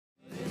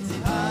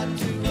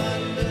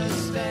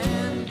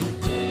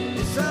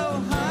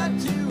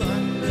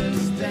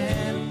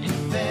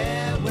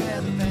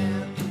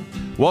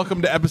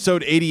Welcome to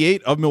episode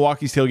 88 of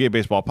Milwaukee's Tailgate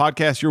Baseball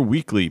Podcast, your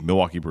weekly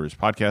Milwaukee Brewers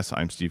podcast.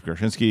 I'm Steve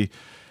Karshinsky,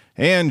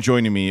 and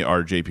joining me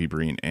are JP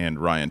Breen and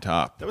Ryan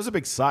Top. That was a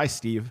big sigh,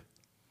 Steve.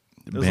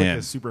 It was like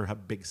a super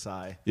big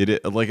sigh.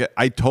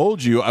 I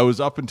told you, I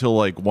was up until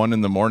like 1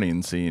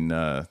 a.m. seeing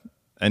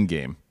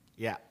Endgame.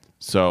 Yeah.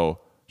 So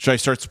should I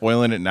start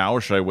spoiling it now,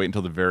 or should I wait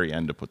until the very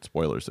end to put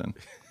spoilers in?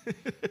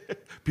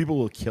 People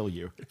will kill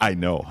you. I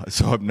know.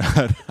 So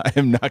I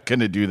am not going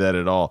to do that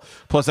at all.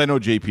 Plus, I know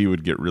JP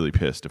would get really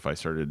pissed if I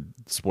started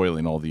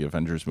spoiling all the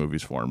Avengers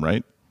movies for him,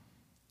 right?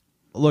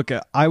 Look,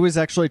 I was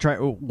actually trying,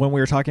 when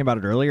we were talking about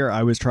it earlier,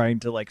 I was trying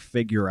to like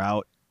figure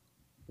out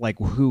like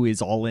who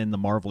is all in the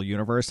Marvel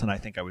universe, and I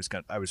think I was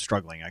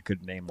struggling. I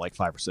could name like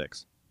 5 or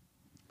 6.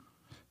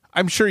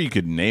 I'm sure you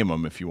could name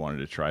them if you wanted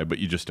to try, but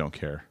you just don't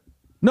care.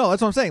 No,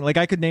 that's what I'm saying. Like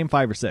I could name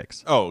 5 or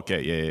 6. Oh,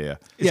 okay. Yeah.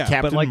 Is Yeah,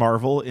 Captain but, like-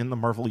 Marvel in the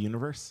Marvel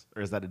universe?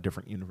 Or is that a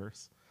different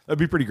universe? That'd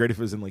be pretty great if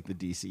it was in like the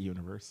DC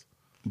universe.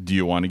 Do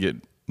you want to get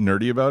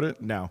nerdy about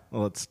it? No,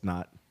 well, it's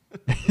not.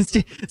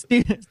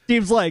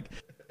 Steve's like,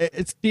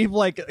 Steve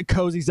like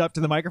cozies up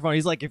to the microphone.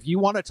 He's like, if you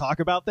want to talk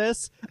about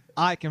this,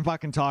 I can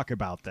fucking talk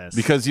about this.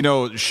 Because,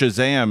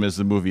 Shazam is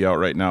the movie out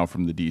right now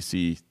from the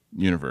DC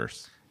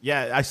universe.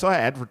 Yeah, I saw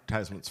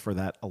advertisements for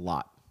that a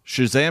lot.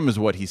 Shazam is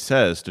what he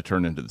says to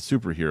turn into the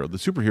superhero. The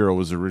superhero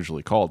was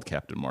originally called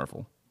Captain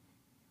Marvel.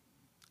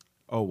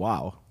 Oh,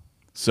 wow.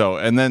 So,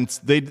 and then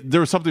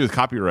there was something with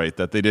copyright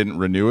that they didn't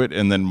renew it,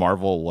 and then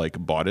Marvel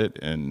bought it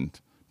and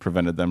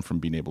prevented them from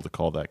being able to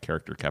call that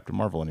character Captain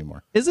Marvel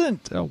anymore.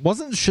 wasn't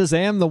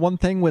Shazam the one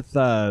thing with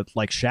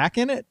like Shaq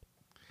in it?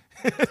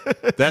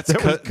 That's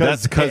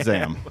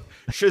Kazam.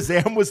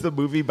 Shazam was the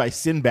movie by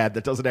Sinbad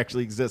that doesn't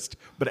actually exist,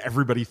 but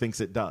everybody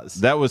thinks it does.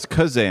 That was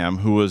Kazam,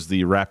 who was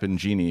the rapping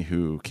genie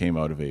who came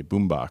out of a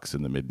boombox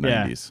in the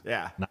mid-90s.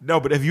 Yeah. No,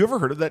 but have you ever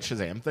heard of that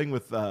Shazam thing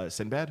with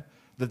Sinbad?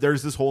 That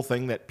there's this whole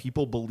thing that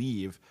people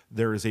believe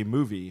there is a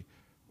movie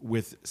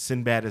with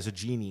Sinbad as a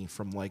genie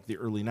from like the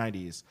early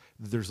 90s.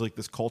 There's like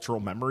this cultural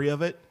memory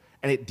of it,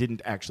 and it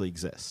didn't actually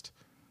exist.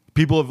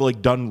 People have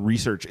like done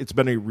research. It's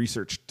been a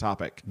research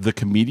topic. The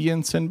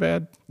comedian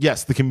Sinbad?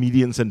 Yes, the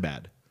comedian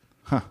Sinbad.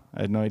 Huh,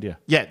 I had no idea.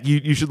 Yeah,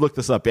 you should look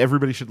this up.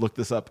 Everybody should look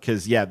this up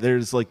because, yeah,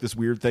 there's like this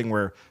weird thing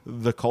where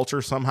the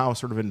culture somehow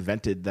sort of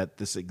invented that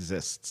this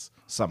exists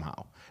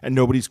somehow, and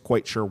nobody's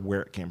quite sure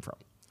where it came from.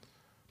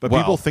 But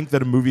people think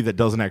that a movie that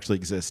doesn't actually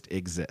exist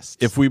exists.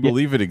 If we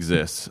believe it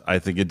exists, I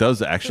think it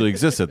does actually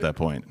exist at that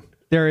point.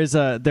 There's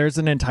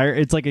an entire,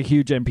 it's like a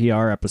huge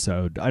NPR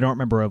episode. I don't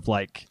remember of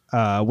like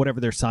whatever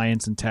their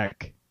science and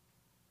tech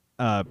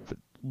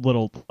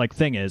little like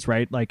thing is,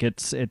 right? Like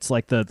it's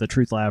like the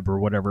Truth Lab or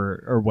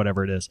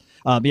whatever it is.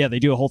 Yeah, they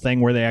do a whole thing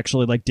where they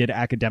actually like did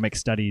academic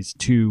studies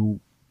to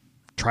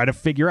try to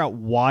figure out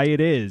why it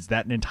is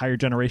that an entire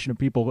generation of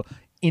people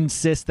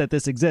insist that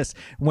this exists.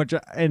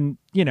 And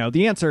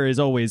the answer is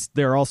always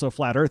there are also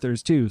flat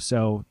earthers too.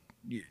 So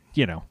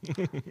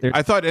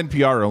I thought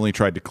NPR only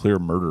tried to clear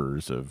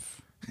murderers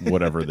of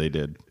whatever they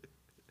did.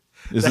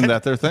 Isn't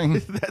that their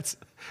thing? That's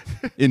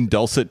in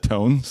dulcet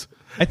tones.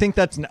 I think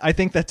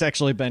that's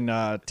actually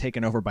been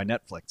taken over by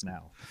Netflix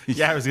now.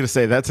 Yeah, I was gonna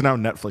say that's now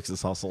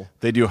Netflix's hustle.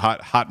 They do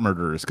hot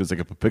murderers because they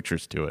can put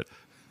pictures to it.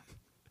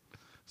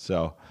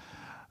 So,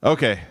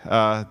 okay,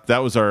 that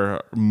was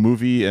our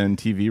movie and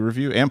TV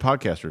review and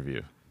podcast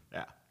review.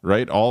 Yeah.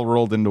 Right? All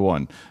rolled into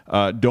one.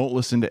 Don't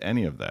listen to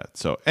any of that.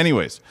 So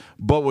anyways,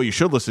 but what you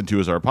should listen to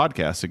is our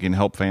podcast. It can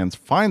help fans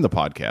find the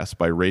podcast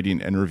by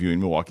rating and reviewing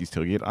Milwaukee's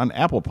Tailgate on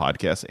Apple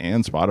Podcasts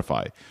and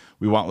Spotify.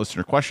 We want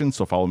listener questions,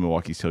 so follow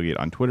Milwaukee's Tailgate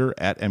on Twitter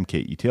at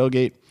MKE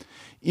Tailgate.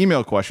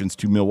 Email questions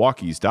to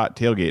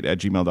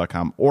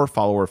milwaukees.tailgate@gmail.com or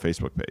follow our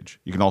Facebook page.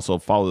 You can also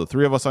follow the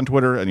three of us on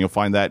Twitter, and you'll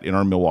find that in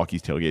our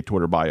Milwaukee's Tailgate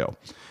Twitter bio.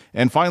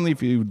 And finally,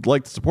 if you'd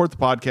like to support the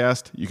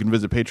podcast, you can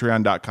visit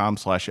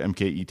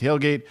patreon.com/MKE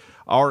Tailgate.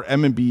 Our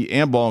M&B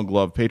and Ball and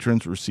Glove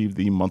patrons receive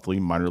the monthly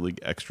Minor League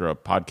Extra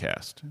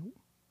podcast.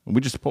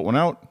 We just put one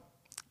out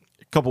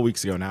A couple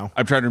weeks ago now.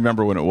 I'm trying to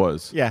remember when it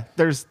was. Yeah,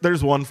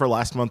 there's one for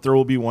last month. There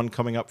will be one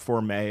coming up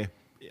for May.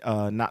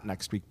 Not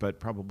next week, but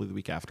probably the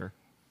week after.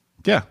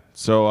 Yeah,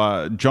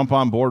 so jump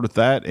on board with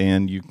that,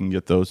 and you can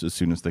get those as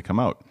soon as they come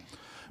out.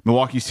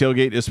 Milwaukee's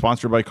Tailgate is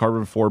sponsored by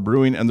Carbon 4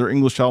 Brewing and their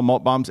English style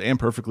malt bombs and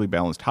perfectly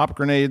balanced hop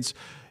grenades.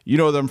 You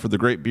know them for the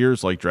great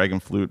beers like Dragon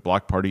Flute,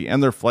 Block Party,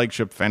 and their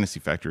flagship Fantasy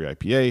Factory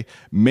IPA.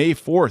 May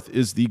 4th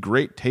is the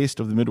Great Taste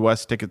of the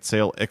Midwest ticket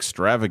sale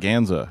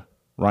extravaganza.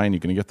 Ryan, you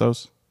going to get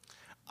those?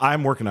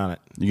 I'm working on it.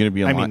 You going to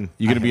be in line?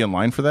 You going to be in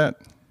line for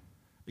that?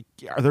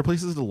 Are there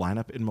places to line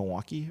up in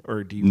Milwaukee,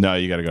 or do you? No,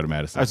 you got to go to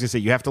Madison. I was gonna say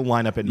you have to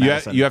line up in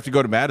Madison. You have to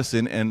go to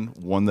Madison, and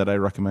one that I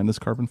recommend is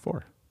Carbon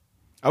 4.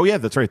 Oh yeah,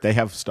 that's right. They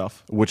have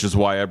stuff. Which is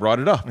why I brought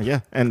it up. Yeah,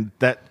 and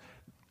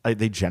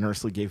they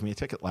generously gave me a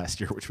ticket last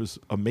year, which was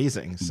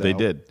amazing. So. They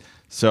did.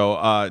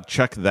 So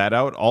check that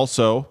out.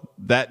 Also,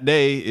 that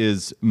day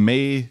is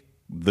May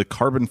the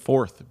Carbon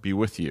 4th be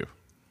with you.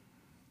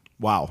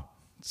 Wow.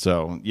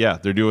 So yeah,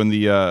 they're doing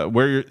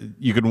the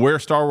you can wear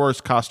Star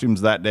Wars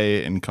costumes that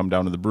day and come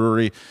down to the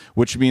brewery,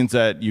 which means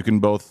that you're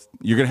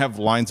gonna have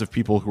lines of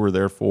people who are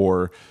there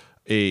for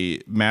a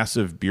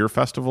massive beer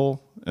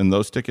festival and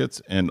those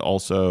tickets, and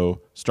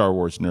also Star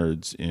Wars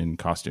nerds in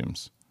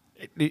costumes.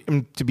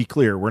 To be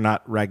clear, we're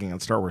not ragging on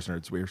Star Wars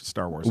nerds. We're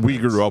Star Wars nerds. We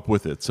grew up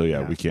with it, so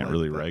yeah, we can't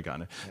really rag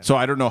on it. Yeah. So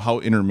I don't know how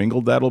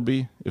intermingled that'll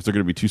be. If they're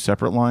going to be two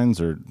separate lines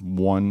or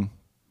one,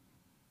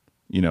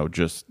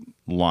 just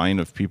line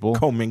of people.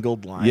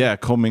 Commingled line. Yeah,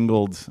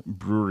 commingled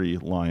brewery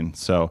line.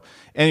 So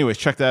anyways,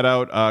 check that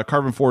out.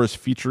 Carbon 4 is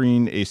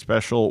featuring a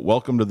special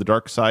Welcome to the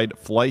Dark Side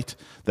flight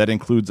that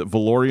includes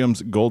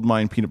Valorium's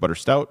Goldmine Peanut Butter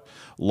Stout,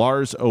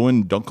 Lars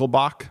Owen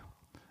Dunkelbach,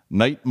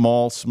 Night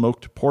Mall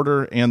Smoked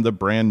Porter, and the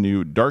brand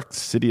new Dark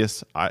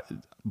Sidious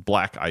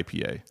Black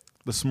IPA.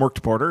 The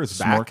Smoked Porter is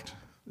back.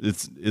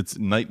 It's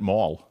Night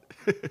Mall.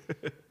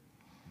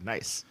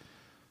 Nice.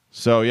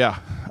 So yeah,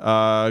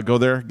 go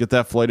there, get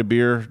that flight of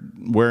beer,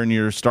 wearing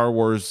your Star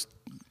Wars,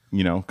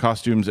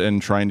 costumes,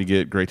 and trying to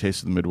get Great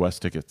Taste of the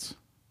Midwest tickets.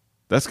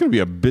 That's going to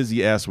be a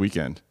busy ass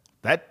weekend.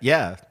 That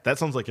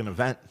sounds like an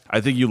event. I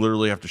think you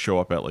literally have to show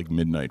up at like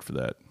midnight for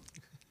that.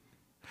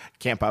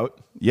 Camp out.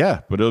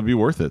 Yeah, but it'll be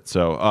worth it.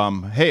 So,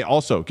 hey,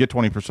 also get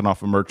 20%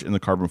 off of merch in the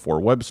Carbon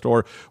 4 web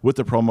store with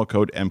the promo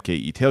code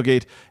MKE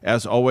Tailgate.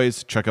 As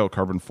always, check out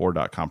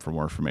carbon4.com for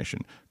more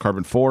information.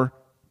 Carbon 4,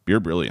 beer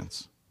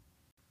brilliance.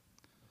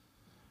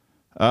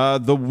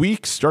 The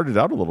week started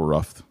out a little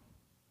rough.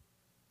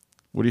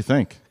 What do you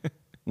think?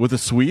 With a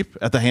sweep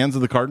at the hands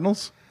of the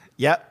Cardinals?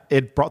 Yeah,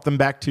 it brought them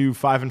back to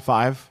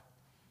 5-5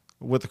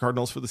 with the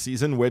Cardinals for the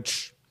season,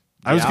 which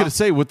I was going to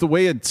say, with the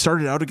way it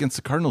started out against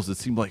the Cardinals, it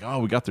seemed like,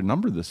 we got their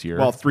number this year.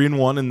 Well,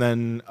 3-1, and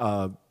then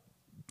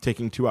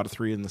taking 2 out of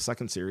 3 in the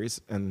second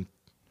series, and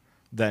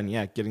then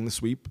getting the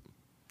sweep.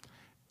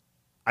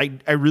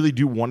 I really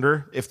do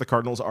wonder if the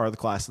Cardinals are the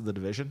class of the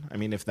division. I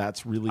mean, if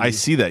that's really, I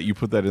see that you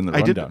put that in the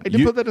rundown. I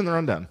did put that in the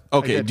rundown.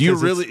 Okay, do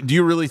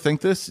you really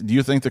think this? Do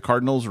you think the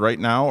Cardinals right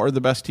now are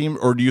the best team,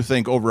 or do you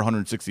think over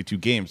 162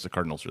 games the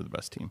Cardinals are the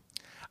best team?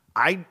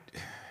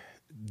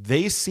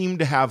 They seem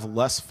to have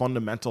less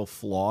fundamental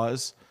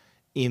flaws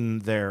in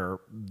their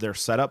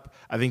setup.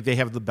 I think they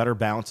have the better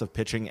balance of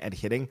pitching and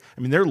hitting.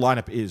 I mean, their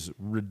lineup is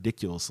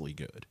ridiculously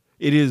good.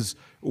 It is.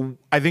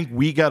 I think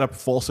we got a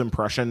false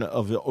impression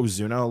of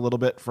Ozuna a little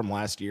bit from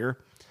last year.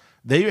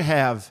 We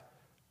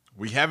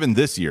haven't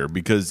this year,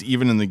 because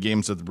even in the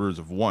games that the Brewers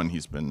have won,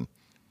 he's been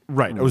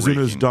right.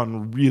 Ozuna's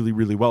done really,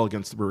 really well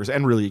against the Brewers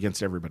and really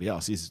against everybody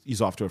else.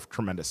 He's off to a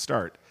tremendous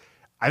start.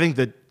 I think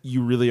that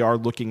you really are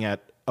looking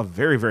at a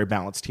very, very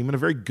balanced team and a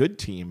very good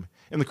team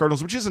in the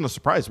Cardinals, which isn't a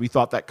surprise. We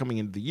thought that coming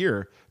into the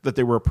year that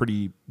they were a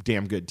pretty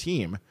damn good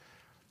team.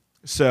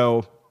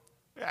 So,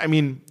 I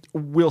mean,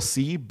 we'll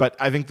see, but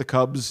I think the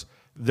Cubs,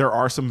 there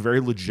are some very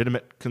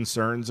legitimate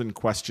concerns and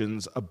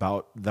questions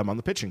about them on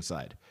the pitching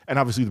side. And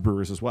obviously the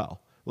Brewers as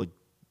well. Like,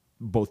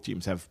 both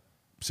teams have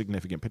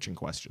significant pitching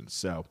questions.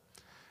 So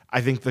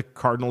I think the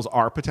Cardinals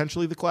are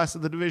potentially the class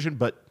of the division,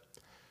 but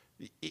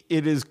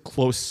it is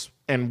close,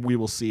 and we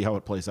will see how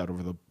it plays out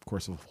over the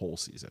course of the whole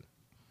season.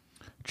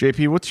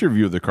 JP, what's your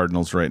view of the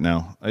Cardinals right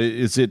now?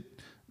 Is it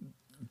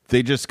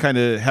they just kind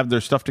of have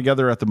their stuff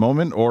together at the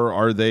moment, or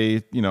are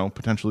they,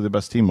 potentially the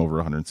best team over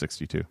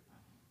 162?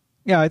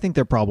 Yeah, I think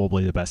they're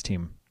probably the best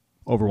team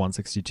over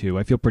 162.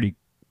 I feel pretty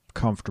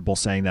comfortable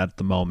saying that at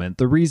the moment.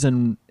 The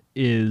reason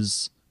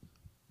is,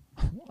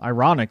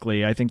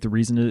 ironically, I think the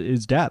reason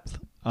is depth.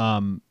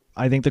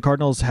 I think the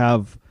Cardinals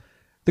have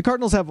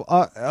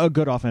a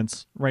good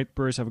offense, right?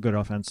 Brewers have a good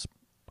offense.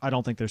 I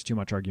don't think there's too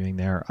much arguing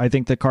there. I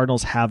think the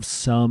Cardinals have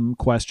some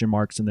question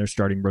marks in their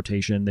starting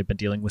rotation. They've been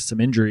dealing with some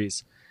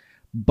injuries.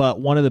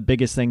 But one of the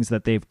biggest things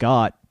that they've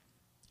got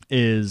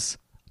is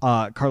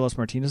Carlos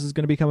Martinez is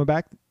going to be coming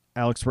back.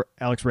 Alex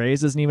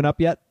Reyes isn't even up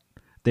yet.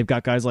 They've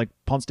got guys like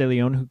Ponce de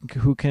Leon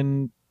who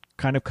can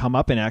kind of come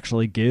up and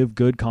actually give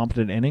good,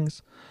 competent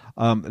innings.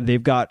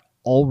 They've got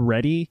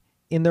already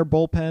in their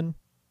bullpen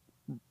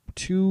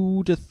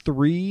 2 to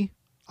 3,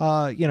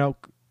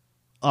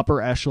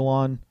 upper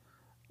echelon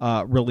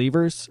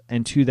relievers,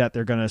 and to that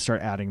they're going to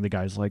start adding the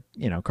guys like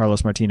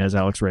Carlos Martinez,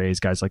 Alex Reyes,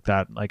 guys like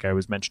that, like I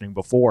was mentioning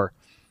before.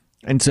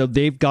 And so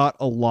they've got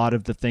a lot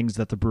of the things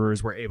that the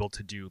Brewers were able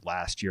to do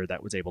last year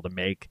that was able to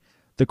make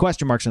the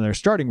question marks in their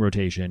starting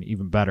rotation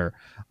even better.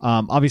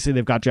 Obviously,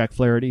 they've got Jack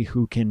Flaherty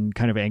who can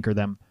kind of anchor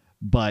them,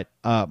 but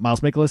Miles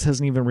Mikolas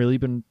hasn't even really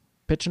been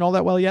pitching all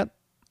that well yet,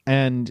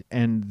 and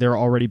they're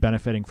already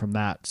benefiting from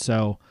that.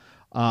 So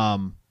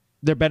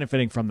they're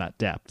benefiting from that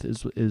depth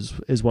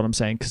is what I'm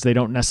saying, because they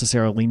don't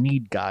necessarily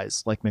need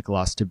guys like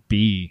Mikolas to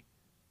be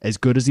as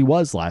good as he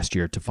was last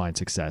year to find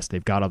success.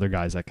 They've got other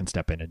guys that can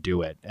step in and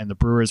do it. And the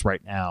Brewers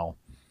right now,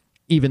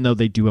 even though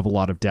they do have a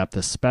lot of depth,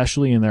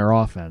 especially in their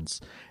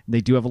offense,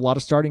 they do have a lot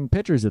of starting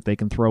pitchers that they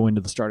can throw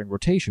into the starting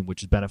rotation,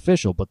 which is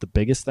beneficial. But the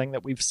biggest thing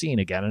that we've seen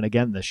again and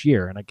again this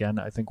year, and again,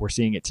 I think we're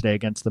seeing it today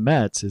against the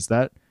Mets, is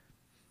that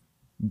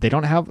they've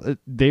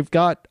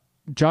got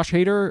Josh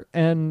Hader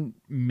and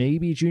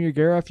maybe Junior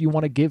Guerra if you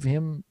want to give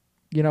him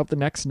the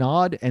next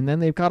nod, and then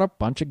they've got a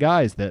bunch of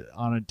guys that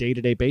on a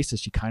day-to-day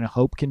basis you kind of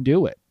hope can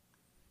do it.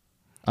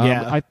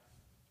 I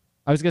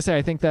was gonna say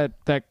I think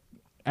that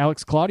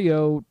Alex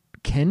Claudio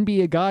can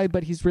be a guy,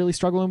 but he's really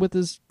struggling with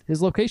his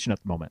location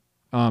at the moment.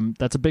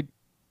 That's a big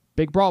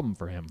problem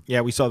for him.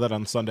 Yeah, we saw that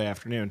on Sunday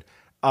afternoon.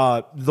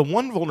 The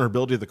one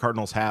vulnerability the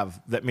Cardinals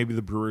have that maybe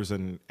the Brewers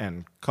and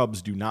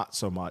Cubs do not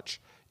so much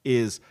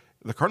is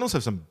the Cardinals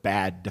have some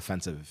bad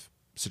defensive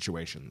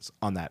situations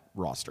on that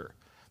roster.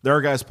 There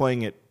are guys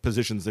playing at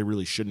positions they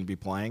really shouldn't be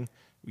playing.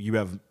 You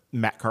have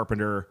Matt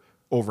Carpenter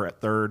over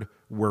at third,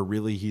 where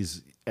really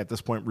he's at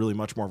this point really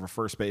much more of a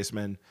first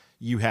baseman.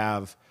 You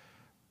have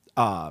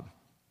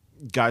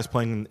guys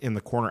playing in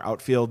the corner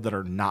outfield that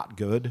are not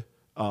good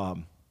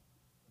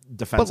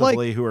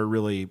defensively, who are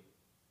really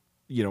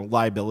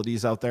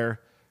liabilities out there.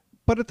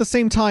 But at the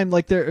same time,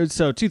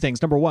 so two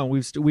things. Number one,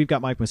 we've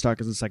got Mike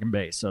Moustakas at second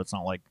base, so it's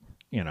not like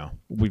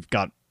we've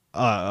got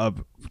a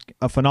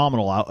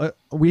phenomenal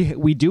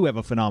we do have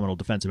a phenomenal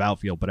defensive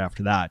outfield, but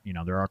after that,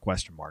 there are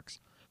question marks.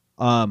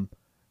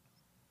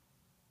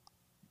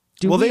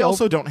 They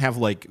also don't have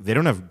they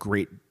don't have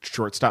great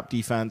shortstop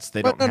defense.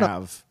 They don't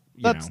have.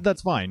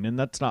 That's fine, and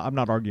I'm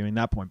not arguing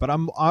that point. But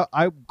I'm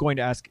going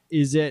to ask: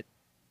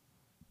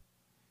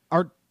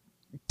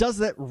 does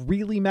that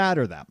really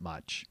matter that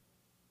much?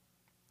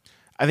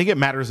 I think it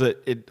matters a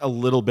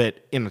little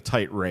bit in a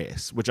tight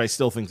race, which I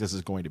still think this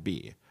is going to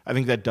be. I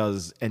think that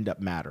does end up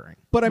mattering.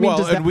 But I mean,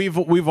 and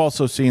we've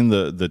also seen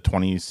the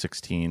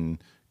 2016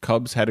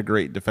 Cubs had a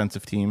great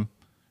defensive team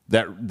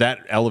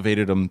that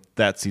elevated them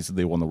that season.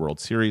 They won the World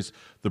Series.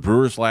 The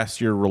Brewers last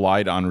year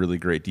relied on really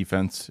great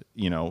defense,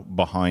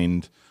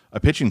 behind a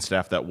pitching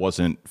staff that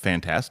wasn't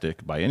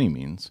fantastic by any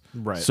means.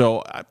 Right.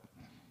 So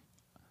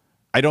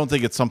I don't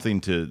think it's something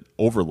to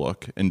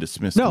overlook and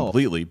dismiss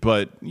completely,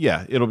 but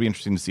yeah, it'll be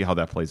interesting to see how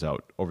that plays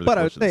out over the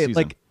course of the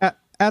season.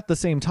 At the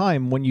same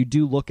time, when you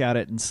do look at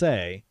it and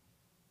say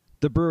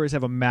the Brewers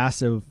have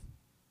massive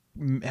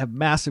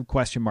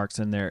question marks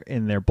in their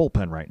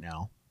bullpen right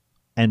now,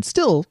 and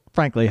still,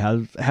 frankly,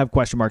 have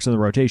question marks in the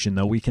rotation,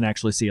 though we can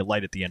actually see a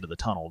light at the end of the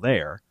tunnel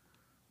there.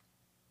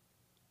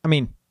 I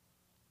mean,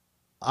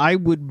 I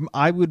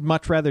would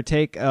much rather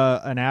take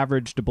an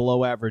average to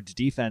below average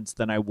defense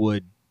than I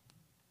would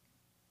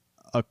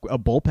a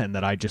bullpen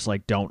that I just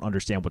don't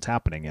understand what's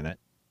happening in it.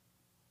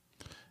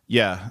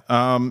 Yeah,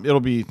 it'll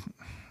be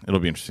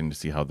interesting to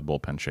see how the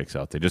bullpen shakes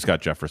out. They just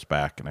got Jeffress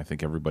back, and I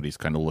think everybody's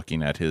kind of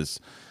looking at his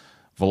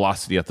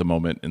velocity at the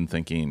moment and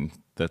thinking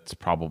that's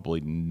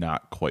probably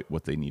not quite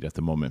what they need at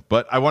the moment.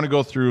 But I want to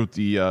go through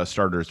the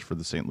starters for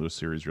the St. Louis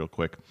series real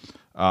quick.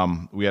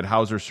 We had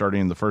Hauser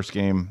starting in the first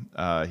game.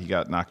 He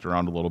got knocked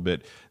around a little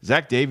bit.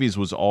 Zach Davies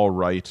was all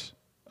right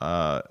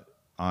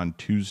on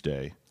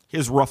Tuesday.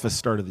 His roughest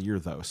start of the year,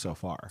 though, so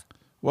far.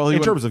 Well, in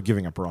terms of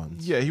giving up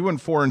runs. Yeah, he went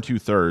 4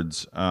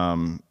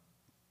 2/3.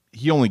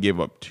 He only gave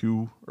up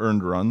 2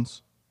 earned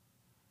runs.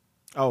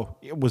 Oh,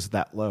 it was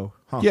that low.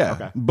 Huh. Yeah,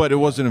 okay. But it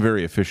wasn't a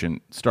very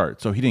efficient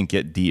start, so he didn't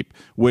get deep,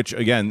 which,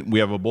 again, we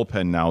have a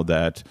bullpen now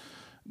that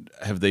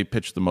have they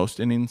pitched the most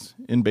innings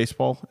in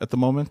baseball at the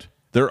moment?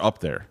 They're up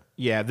there.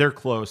 Yeah, they're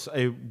close.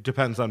 It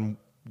depends on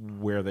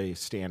where they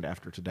stand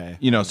after today.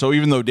 So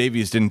even though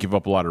Davies didn't give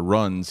up a lot of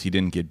runs, he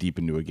didn't get deep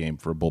into a game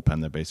for a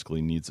bullpen that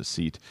basically needs a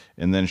seat.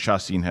 And then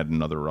Chacín had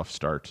another rough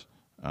start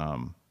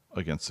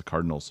against the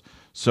Cardinals.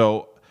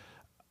 So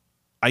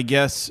I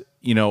guess,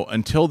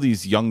 until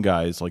these young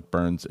guys like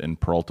Burns and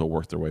Peralta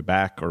work their way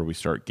back, or we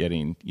start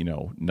getting,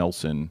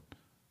 Nelson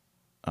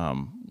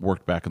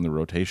worked back in the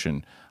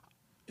rotation,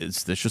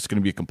 is this just going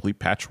to be a complete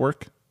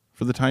patchwork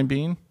for the time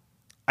being?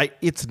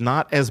 It's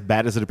not as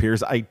bad as it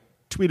appears. I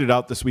tweeted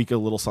out this week a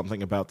little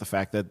something about the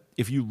fact that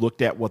if you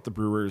looked at what the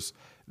Brewers,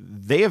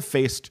 they have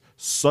faced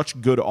such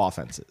good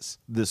offenses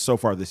so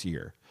far this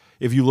year.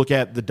 If you look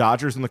at the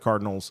Dodgers and the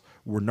Cardinals,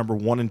 were number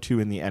 1 and 2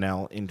 in the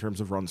NL in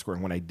terms of run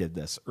scoring when I did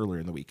this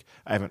earlier in the week.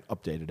 I haven't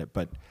updated it,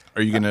 but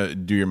are you going to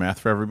do your math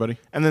for everybody?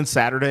 And then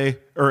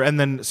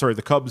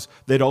the Cubs,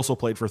 they'd also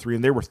played for 3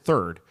 and they were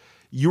third.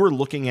 You are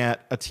looking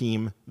at a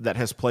team that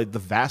has played the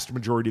vast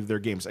majority of their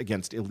games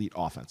against elite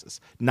offenses,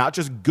 not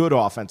just good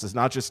offenses,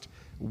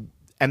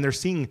 and they're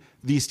seeing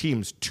these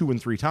teams 2 and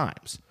 3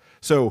 times.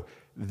 So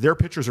their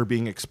pitchers are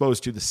being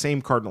exposed to the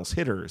same Cardinals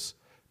hitters.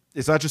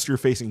 It's not just you're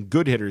facing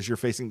good hitters, you're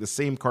facing the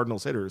same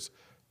Cardinals hitters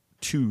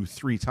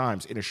 2-3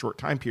 times in a short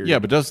time period. Yeah,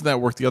 but doesn't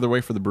that work the other way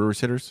for the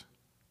Brewers hitters?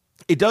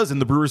 It does, and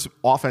the Brewers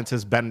offense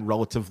has been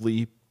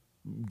relatively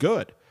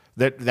good.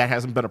 That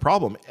hasn't been a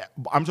problem.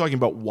 I'm talking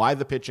about why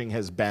the pitching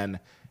has been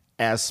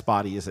as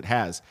spotty as it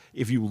has.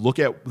 If you look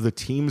at the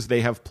teams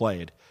they have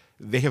played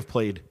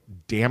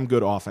damn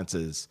good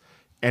offenses,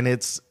 and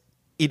it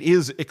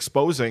is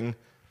exposing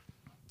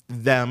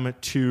them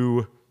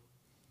to,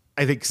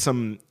 I think,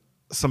 some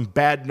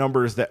bad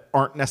numbers that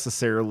aren't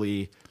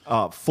necessarily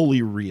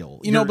fully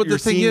real. But you're the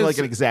thing seeing is,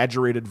 an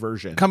exaggerated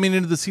version. Coming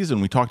into the season,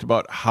 we talked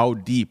about how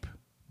deep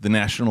the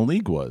National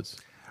League was.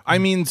 I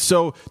mean,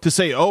 so to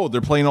say, oh,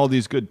 they're playing all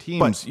these good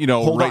teams,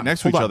 Hold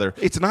next to each on. other.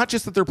 It's not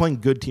just that they're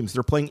playing good teams;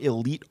 they're playing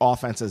elite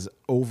offenses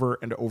over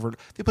and over.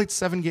 They played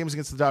 7 games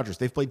against the Dodgers.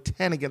 They've played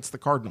 10 against the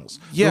Cardinals.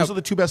 Yeah. Those are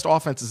the 2 best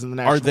offenses in the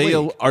National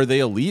League. Are they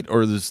elite,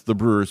 or is the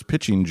Brewers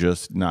pitching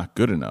just not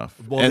good enough?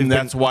 Well, and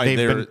that's why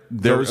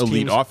they're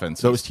elite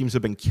offenses. Those teams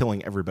have been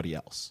killing everybody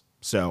else.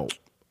 So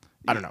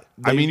I don't know.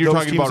 I mean, you're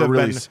talking about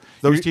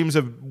those teams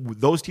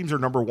are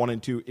number 1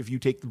 and 2 if you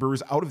take the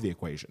Brewers out of the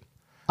equation.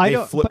 They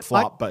flip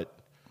flop, but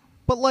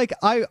like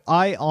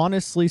I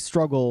honestly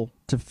struggle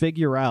to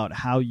figure out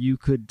how you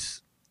could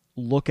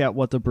look at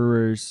what the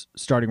Brewers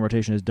starting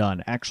rotation has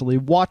done, actually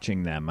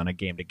watching them on a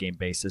game-to-game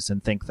basis,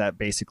 and think that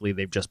basically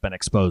they've just been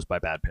exposed by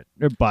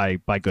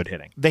by good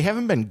hitting. They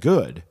haven't been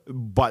good,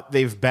 but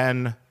they've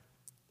been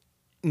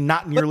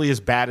not nearly as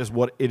bad as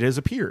what it has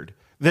appeared.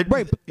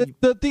 Right,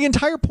 but the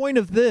entire point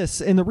of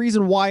this, and the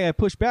reason why I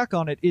push back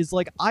on it, is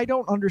like I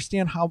don't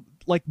understand how,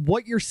 like,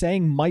 what you're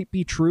saying might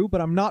be true,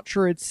 but I'm not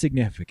sure it's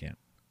significant.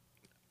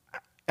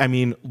 I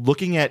mean,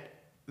 looking at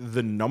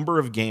the number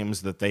of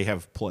games that they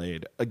have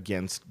played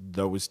against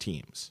those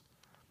teams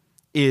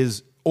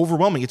is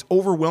overwhelming. It's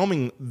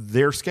overwhelming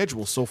their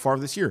schedule so far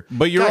this year.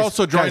 But you're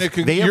also drawing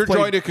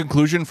drawing a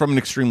conclusion from an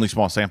extremely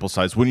small sample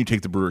size when you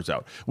take the Brewers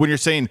out. When you're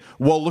saying,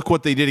 well, look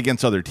what they did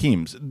against other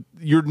teams.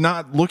 You're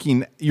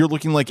looking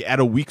like at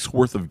a week's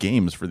worth of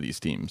games for these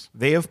teams.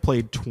 They have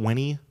played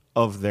 20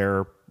 of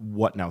their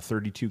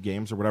 32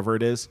 games or whatever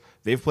it is.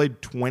 They've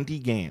played 20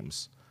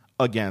 games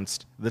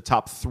against the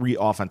top 3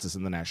 offenses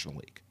in the National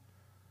League.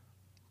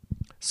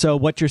 So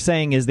what you're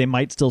saying is they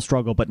might still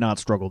struggle, but not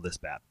struggle this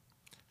bad.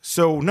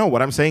 So no,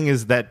 what I'm saying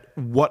is that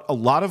what a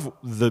lot of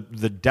the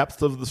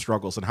depth of the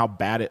struggles and how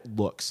bad it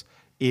looks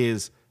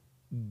is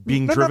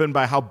being driven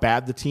by how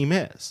bad the team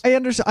is. I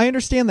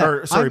understand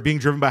that. Or, being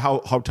driven by how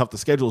tough the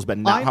schedule has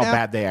been, not how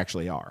bad they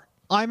actually are.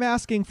 I'm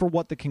asking for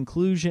what the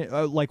conclusion,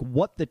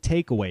 what the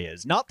takeaway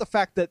is, not the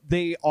fact that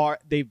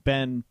they've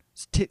been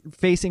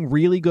facing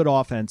really good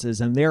offenses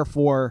and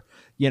therefore,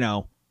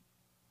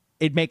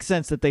 it makes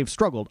sense that they've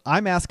struggled.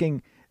 I'm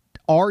asking,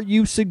 are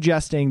you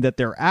suggesting that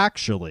they're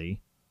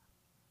actually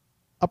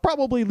a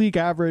probably league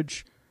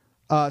average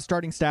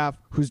starting staff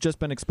who's just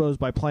been exposed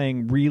by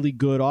playing really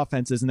good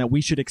offenses, and that we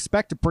should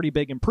expect a pretty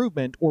big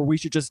improvement, or we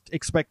should just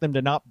expect them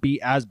to not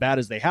be as bad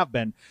as they have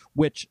been,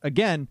 which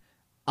again,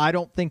 I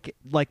don't think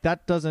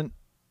that doesn't,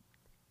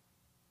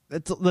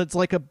 it's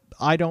like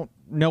I don't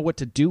know what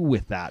to do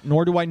with that,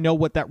 nor do I know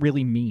what that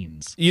really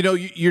means.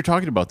 You're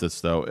talking about this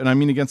though, and I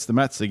mean, against the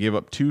Mets, they gave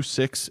up 2,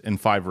 6, and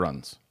 5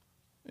 runs,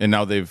 and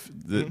now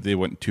they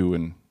went 2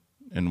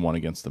 and 1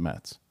 against the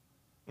Mets.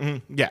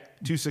 Mm-hmm. Yeah,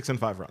 2, 6, and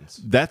 5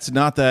 runs. That's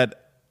not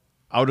that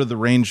out of the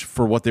range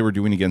for what they were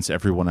doing against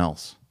everyone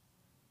else.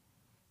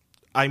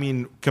 I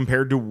mean,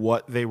 compared to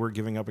what they were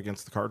giving up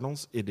against the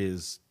Cardinals, it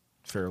is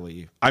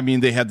fairly. I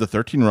mean, they had the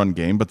 13-run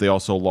game, but they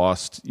also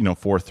lost,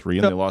 4-3,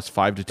 and they lost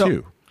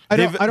 5-2.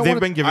 They've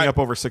been giving up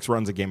over 6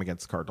 runs a game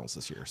against the Cardinals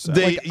this year. So.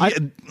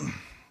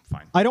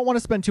 Fine. I don't want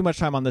to spend too much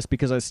time on this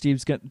because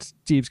Steve's going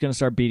to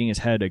start beating his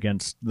head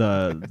against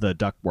the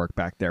ductwork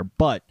back there.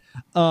 But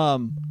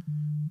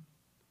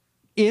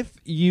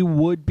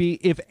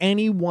if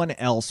anyone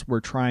else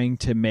were trying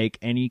to make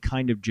any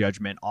kind of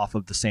judgment off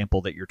of the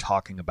sample that you're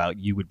talking about,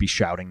 you would be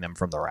shouting them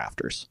from the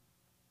rafters.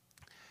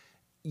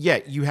 Yeah,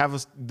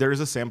 there's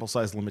a sample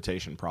size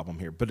limitation problem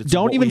here, but it's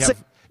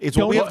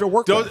what we have to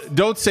work with.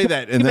 Don't say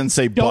that and then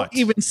say but. Don't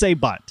even say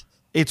but.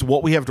 It's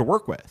what we have to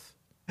work with.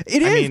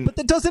 It is, but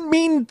that doesn't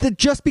mean that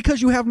just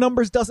because you have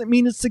numbers doesn't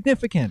mean it's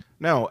significant.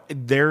 No,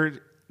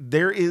 there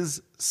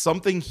is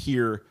something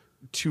here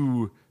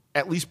to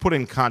at least put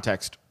in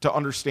context to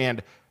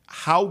understand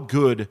how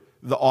good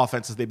the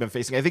offenses they've been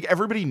facing. I think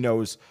everybody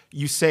knows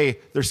you say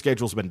their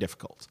schedule's been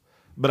difficult,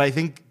 but I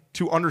think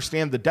to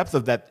understand the depth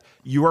of that,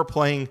 you are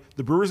playing,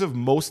 the Brewers have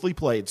mostly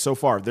played so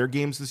far, their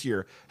games this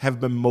year have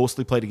been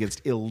mostly played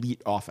against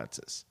elite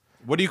offenses.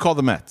 What do you call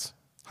the Mets?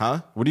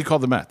 Huh? What do you call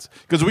the Mets?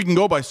 Because we can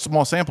go by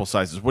small sample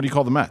sizes. What do you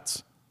call the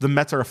Mets? The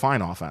Mets are a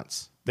fine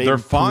offense. They're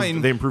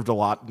fine. They improved a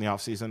lot in the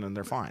offseason, and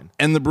they're fine.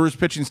 And the Brewers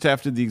pitching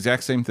staff did the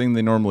exact same thing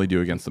they normally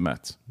do against the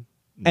Mets.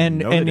 They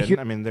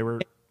didn't.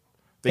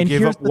 They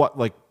gave up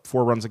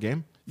 4 runs a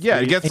game? Yeah,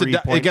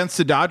 against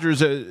the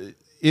Dodgers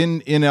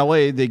in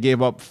LA, they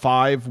gave up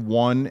 5,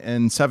 1,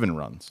 and 7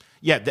 runs.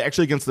 Yeah,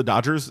 actually against the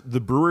Dodgers,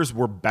 the Brewers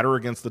were better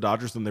against the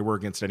Dodgers than they were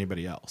against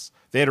anybody else.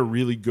 They had a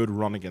really good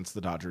run against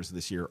the Dodgers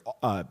this year,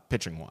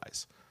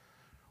 pitching-wise.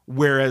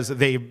 Whereas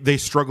they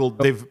struggled.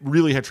 They've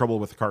really had trouble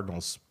with the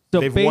Cardinals. So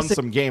they've won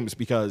some games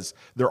because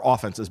their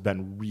offense has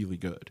been really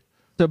good.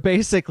 So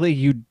basically,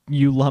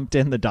 you lumped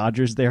in the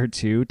Dodgers there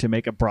too to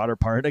make a broader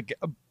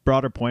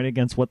point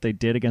against what they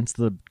did against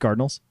the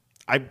Cardinals.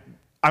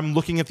 I'm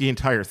looking at the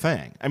entire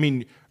thing. I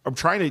mean, I'm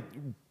trying to.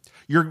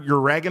 You're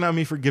ragging on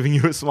me for giving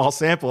you a small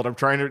sample, and I'm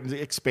trying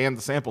to expand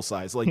the sample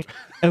size. Like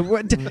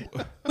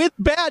with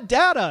bad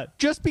data,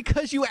 just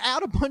because you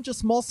add a bunch of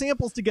small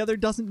samples together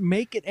doesn't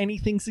make it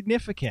anything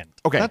significant.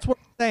 Okay, that's what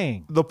I'm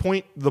saying. The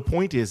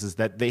point is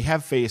that they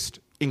have faced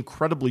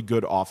incredibly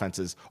good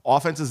offenses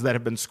that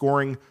have been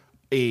scoring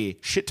a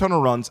shit ton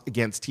of runs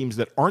against teams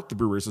that aren't the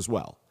Brewers as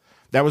well.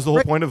 That was the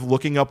whole point of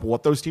looking up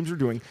what those teams are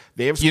doing.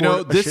 They have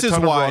scored a shit ton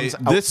of runs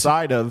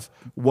outside of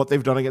what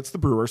they've done against the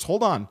Brewers.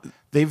 Hold on.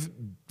 They've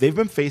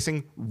been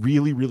facing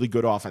really, really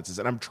good offenses.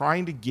 And I'm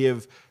trying to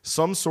give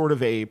some sort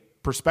of a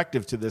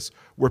perspective to this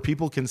where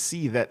people can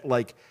see that,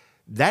 like,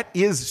 that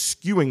is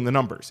skewing the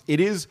numbers. It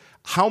is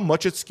how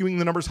much it's skewing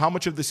the numbers, how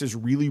much of this is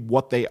really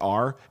what they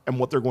are and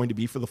what they're going to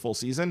be for the full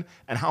season,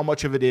 and how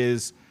much of it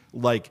is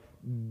like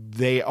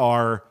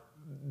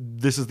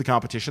this is the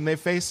competition they've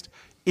faced,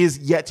 is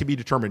yet to be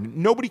determined.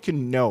 Nobody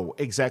can know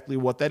exactly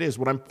what that is.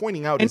 What I'm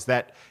pointing out is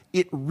that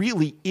it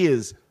really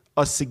is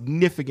a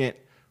significant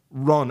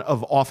run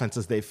of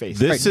offenses they face.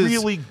 This is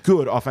really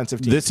good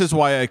offensive teams. This is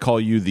why I call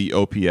you the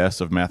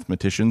OPS of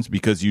mathematicians,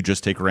 because you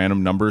just take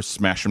random numbers,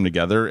 smash them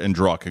together, and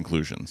draw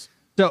conclusions.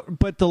 So,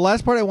 but the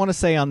last part I want to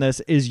say on this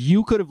is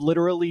you could have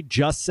literally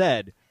just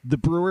said the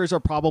Brewers are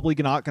probably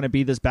not going to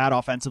be this bad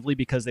offensively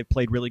because they've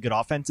played really good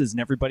offenses, and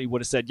everybody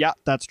would have said, yeah,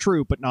 that's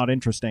true, but not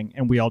interesting,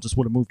 and we all just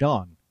would have moved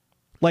on.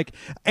 Like,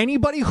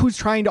 anybody who's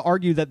trying to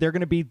argue that they're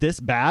going to be this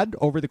bad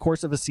over the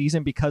course of a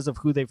season because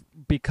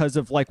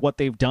of like what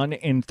they've done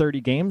in 30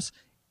 games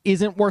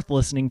isn't worth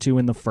listening to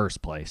in the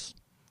first place.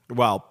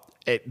 Well,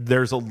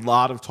 there's a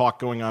lot of talk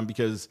going on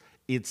because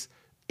it's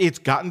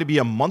gotten to be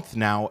a month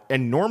now,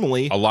 and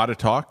normally a lot of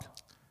talk.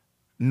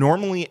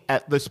 Normally,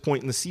 at this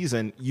point in the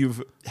season,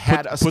 you've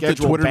had a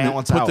schedule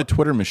balance out. Put the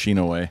Twitter machine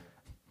away.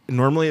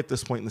 Normally, at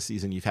this point in the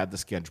season, you've had the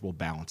schedule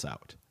balance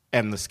out,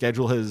 and the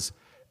schedule has.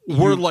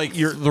 We're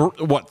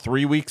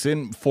 3 weeks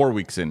in, 4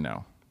 weeks in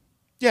now.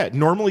 Yeah,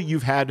 normally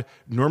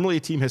a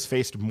team has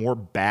faced more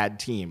bad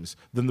teams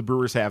than the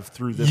Brewers have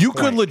through this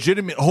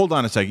point. Hold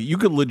on a second. You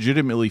could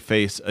legitimately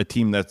face a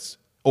team that's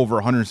over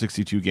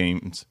 162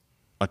 games,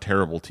 a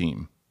terrible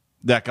team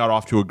that got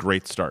off to a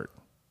great start.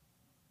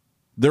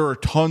 There are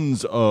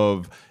tons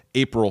of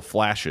April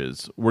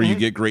flashes where you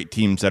get great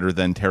teams that are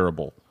then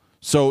terrible.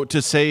 So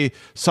to say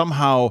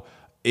somehow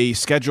a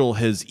schedule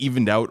has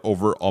evened out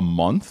over a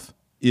month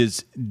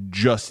is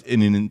just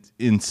an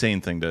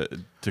insane thing to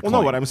claim. No,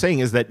 what I'm saying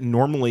is that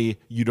normally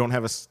you don't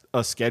have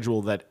a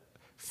schedule that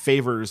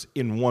favors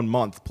in 1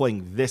 month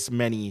playing this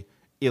many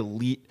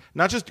elite,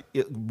 not just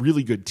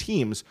really good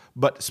teams,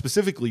 but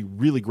specifically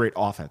really great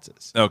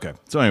offenses. Okay.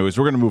 So anyways,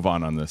 we're going to move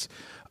on this.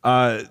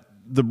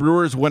 The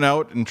Brewers went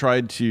out and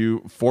tried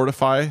to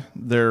fortify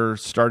their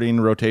starting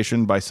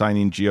rotation by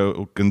signing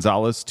Gio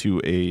Gonzalez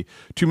to a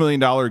 $2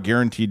 million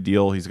guaranteed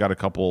deal. He's got a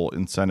couple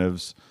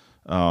incentives.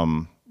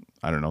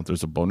 I don't know.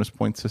 There's a bonus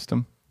point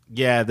system.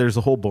 Yeah, there's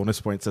a whole bonus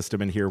point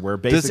system in here where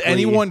basically... Does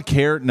anyone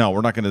care? No,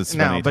 we're not going to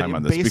spend any time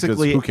on this because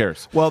who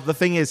cares? Well, the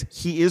thing is,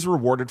 he is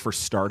rewarded for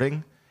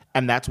starting,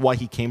 and that's why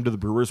he came to the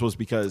Brewers was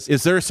because...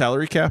 Is there a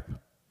salary cap?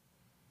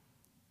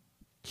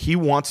 He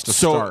wants to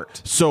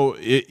start. So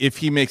if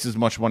he makes as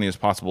much money as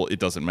possible, it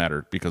doesn't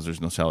matter because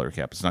there's no salary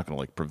cap. It's not going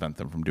to prevent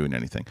them from doing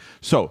anything.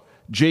 So,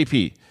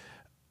 JP...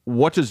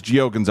 what does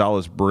Gio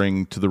Gonzalez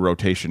bring to the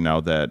rotation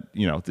now that,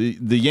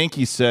 the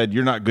Yankees said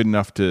you're not good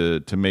enough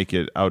to make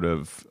it out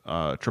of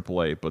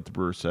AAA, but the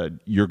Brewers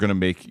said you're going to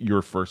make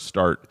your first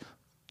start,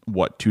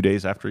 2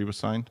 days after he was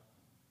signed?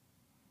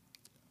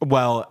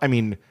 Well, I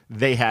mean,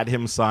 they had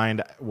him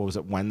signed,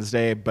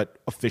 Wednesday, but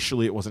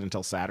officially it wasn't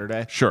until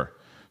Saturday. Sure.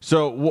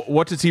 So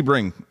what does he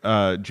bring,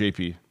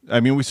 JP?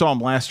 I mean, we saw him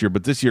last year,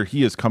 but this year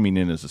he is coming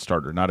in as a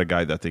starter, not a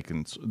guy that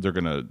they're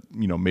going to,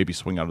 maybe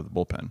swing out of the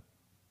bullpen.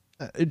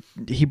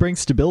 He brings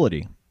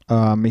stability.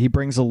 He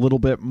brings a little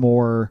bit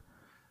more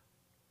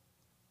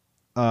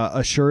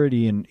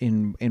assurity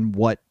in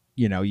what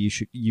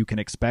you can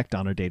expect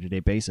on a day-to-day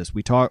basis.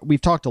 We've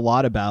talked a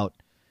lot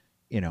about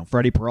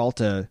Freddie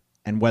Peralta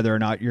and whether or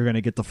not you're going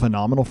to get the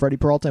phenomenal Freddie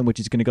Peralta, in which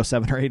he's going to go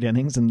 7 or 8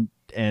 innings and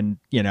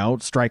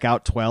strike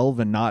out 12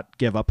 and not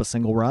give up a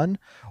single run,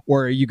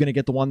 or are you going to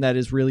get the one that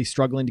is really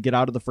struggling to get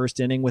out of the first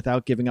inning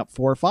without giving up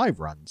 4 or 5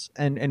 runs?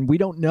 And we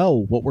don't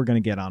know what we're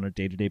going to get on a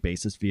day-to-day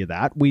basis via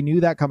that. We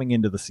knew that coming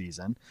into the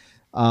season.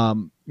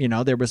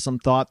 There was some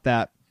thought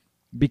that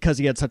because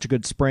he had such a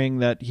good spring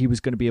that he was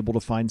going to be able to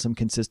find some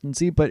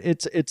consistency, but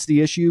it's the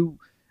issue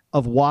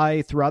of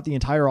why throughout the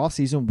entire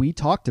offseason we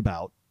talked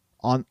about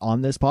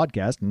on this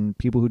podcast, and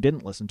people who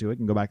didn't listen to it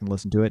can go back and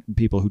listen to it, and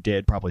people who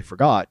did probably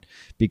forgot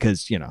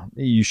because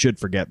you should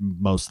forget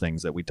most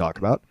things that we talk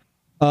about.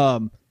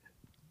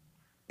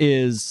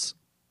 Is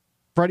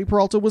Freddie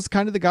Peralta was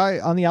kind of the guy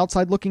on the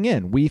outside looking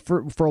in. We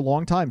for a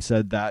long time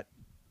said that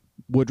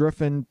Woodruff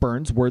and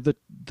Burns were the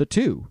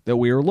two that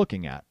we were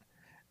looking at,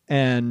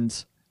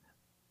 and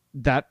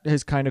that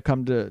has kind of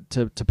come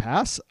to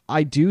pass.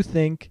 I do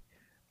think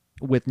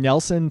with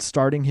Nelson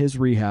starting his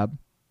rehab,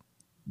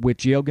 with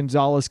Gio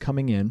Gonzalez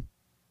coming in,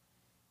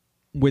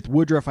 with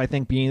Woodruff, I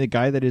think being the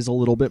guy that is a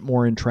little bit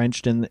more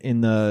entrenched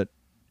in the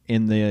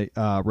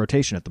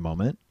rotation at the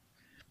moment.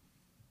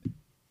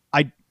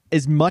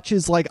 As much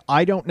as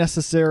I don't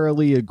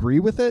necessarily agree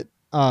with it,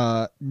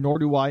 nor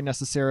do I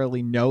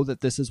necessarily know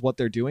that this is what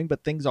they're doing,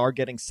 but things are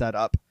getting set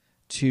up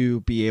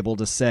to be able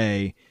to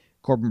say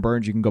Corbin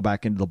Burnes, you can go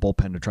back into the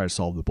bullpen to try to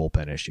solve the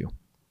bullpen issue.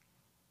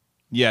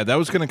 Yeah, that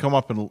was going to come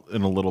up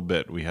in a little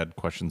bit. We had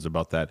questions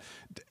about that.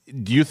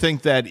 Do you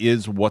think that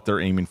is what they're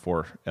aiming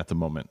for at the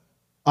moment?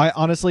 I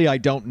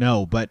don't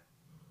know, but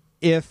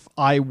if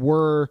I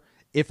were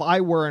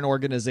an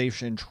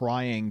organization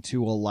trying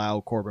to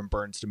allow Corbin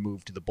Burnes to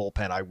move to the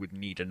bullpen, I would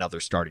need another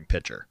starting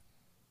pitcher.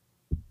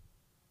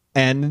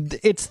 And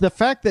it's the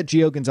fact that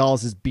Gio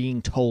Gonzalez is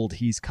being told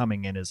he's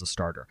coming in as a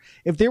starter.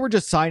 If they were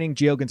just signing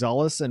Gio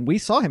Gonzalez, and we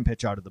saw him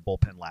pitch out of the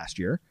bullpen last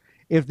year,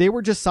 if they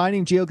were just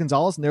signing Gio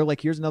Gonzalez and they're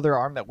like, here's another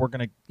arm that we're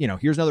going to,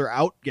 here's another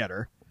out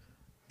getter,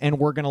 and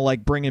we're going to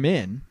like bring him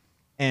in,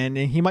 and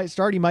he might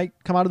start, he might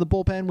come out of the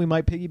bullpen, we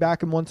might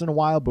piggyback him once in a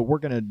while, but we're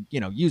going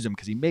to, use him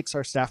because he makes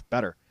our staff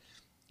better.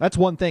 That's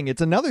one thing.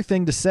 It's another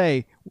thing to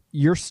say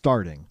you're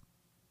starting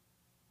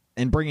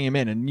and bringing him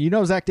in,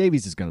 and Zach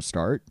Davies is going to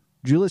start.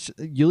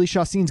 Yuli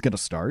Chassin's going to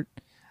start,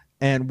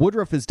 and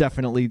Woodruff is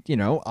definitely,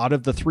 out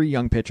of the three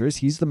young pitchers,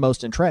 he's the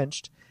most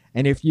entrenched.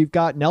 And if you've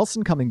got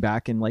Nelson coming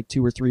back in like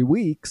 2 or 3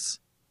 weeks,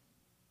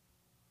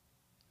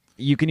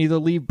 you can either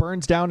leave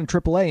Burnes down in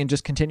AAA and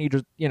just continue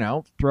to,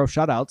 throw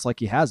shutouts like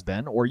he has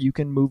been, or you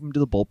can move him to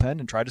the bullpen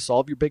and try to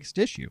solve your biggest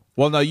issue.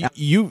 Well, now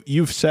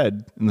you've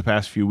said in the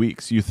past few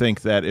weeks you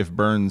think that if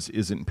Burnes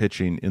isn't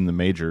pitching in the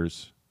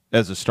majors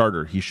as a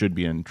starter, he should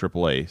be in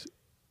AAA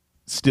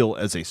still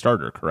as a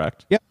starter,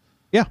 correct? Yep.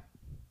 Yeah.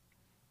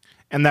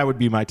 And that would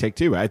be my take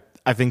too.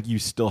 I think you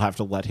still have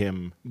to let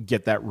him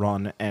get that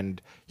run,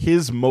 and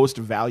his most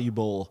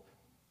valuable,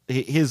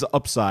 his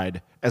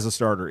upside as a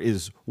starter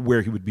is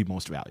where he would be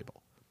most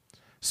valuable.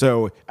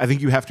 So I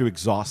think you have to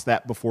exhaust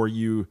that before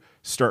you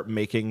start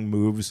making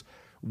moves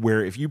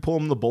where if you pull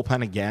him in the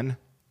bullpen again,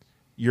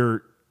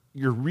 you're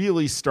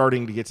really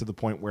starting to get to the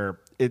point where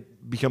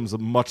it becomes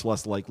much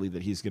less likely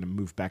that he's going to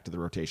move back to the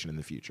rotation in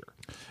the future.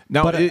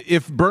 Now,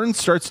 if Burnes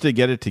starts to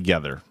get it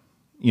together,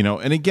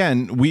 and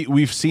again,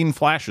 we've seen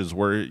flashes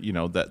where,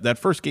 that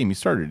first game he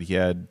started, he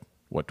had,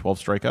 12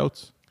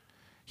 strikeouts?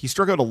 He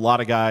struck out a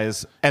lot of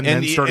guys and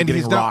then started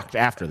getting rocked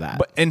after that.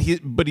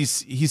 But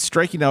he's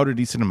striking out a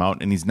decent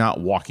amount, and he's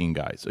not walking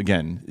guys.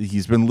 Again,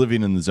 he's been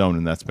living in the zone,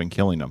 and that's been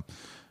killing him.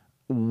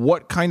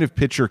 What kind of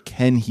pitcher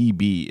can he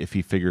be if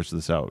he figures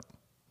this out?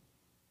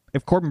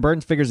 If Corbin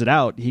Burnes figures it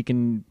out,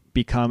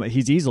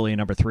 he's easily a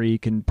number 3. He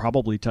can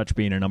probably touch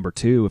being a number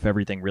 2 if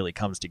everything really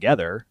comes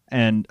together.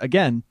 And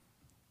again,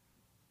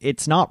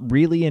 it's not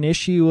really an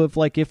issue of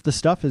like if the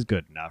stuff is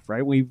good enough,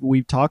 right?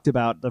 We've talked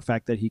about the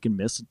fact that he can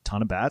miss a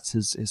ton of bats.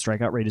 His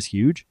strikeout rate is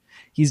huge.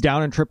 He's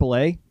down in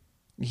AAA.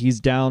 He's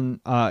down.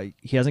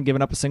 He hasn't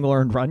given up a single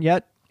earned run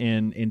yet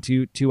in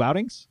two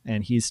outings,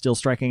 and he's still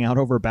striking out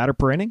over a batter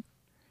per inning.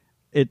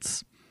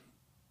 It's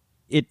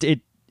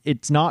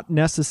not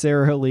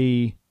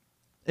necessarily.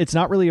 It's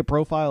not really a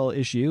profile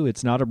issue.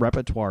 It's not a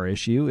repertoire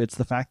issue. It's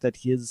the fact that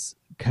his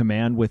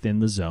command within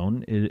the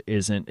zone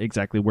isn't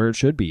exactly where it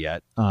should be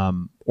yet,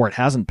 or it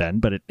hasn't been,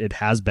 but it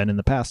has been in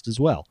the past as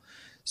well.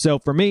 So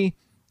for me,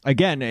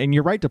 again, and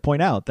you're right to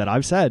point out that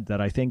I've said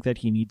that I think that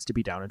he needs to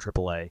be down in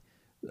AAA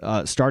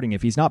starting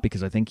if he's not,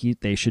 because I think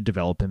they should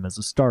develop him as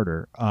a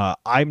starter.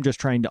 I'm just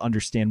trying to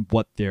understand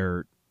what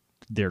they're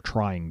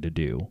trying to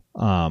do.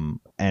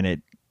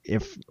 And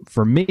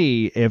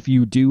if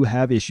you do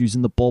have issues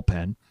in the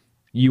bullpen,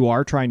 you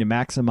are trying to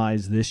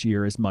maximize this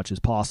year as much as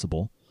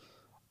possible.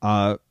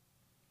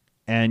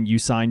 And you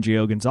sign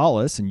Gio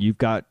Gonzalez, and you've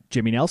got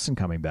Jimmy Nelson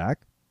coming back.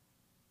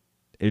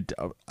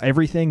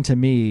 Everything to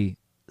me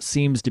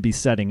seems to be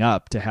setting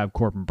up to have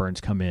Corbin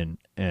Burnes come in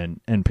and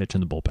pitch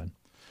in the bullpen.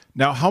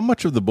 Now, how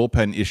much of the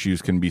bullpen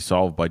issues can be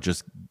solved by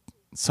just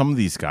some of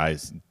these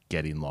guys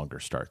getting longer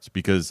starts?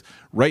 Because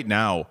right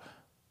now,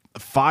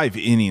 5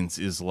 innings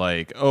is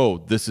like, oh,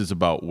 this is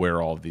about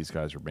where all of these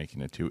guys are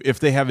making it to, if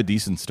they have a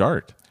decent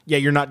start. Yeah,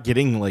 you're not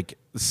getting like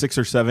 6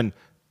 or 7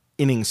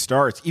 inning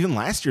starts. Even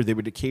last year, they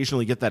would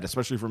occasionally get that,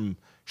 especially from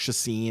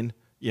Chassin,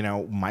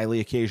 Miley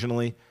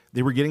occasionally.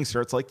 They were getting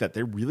starts like that.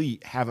 They really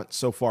haven't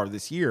so far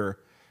this year.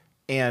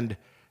 And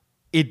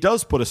it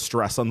does put a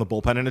stress on the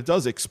bullpen, and it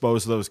does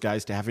expose those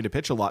guys to having to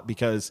pitch a lot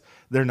because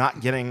they're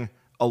not getting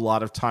a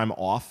lot of time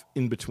off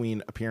in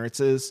between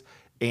appearances,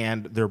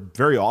 and they're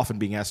very often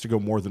being asked to go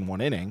more than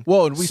 1 inning.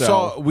 Well, and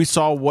we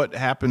saw what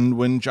happened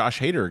when Josh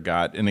Hader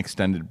got an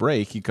extended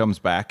break. He comes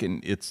back,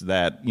 and it's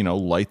that,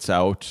 lights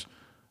out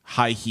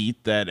high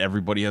heat that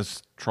everybody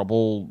has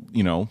trouble,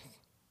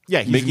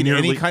 yeah, he's making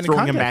any kind of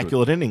throwing contact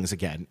immaculate innings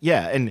again.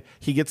 Yeah, and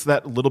he gets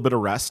that little bit of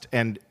rest,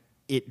 and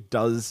it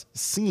does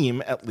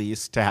seem at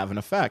least to have an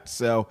effect.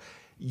 So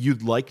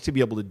you'd like to be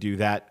able to do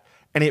that,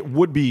 and it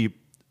would be,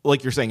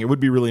 like you're saying, it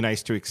would be really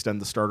nice to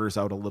extend the starters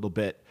out a little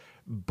bit.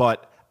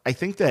 But I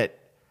think that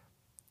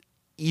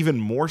even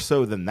more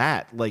so than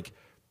that, like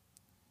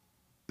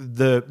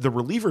the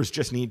relievers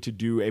just need to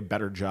do a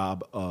better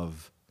job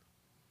of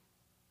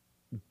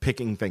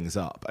picking things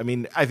up. I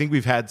mean, I think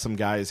we've had some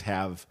guys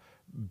have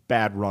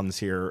bad runs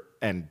here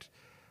and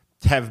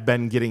have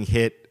been getting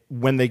hit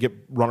when they get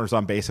runners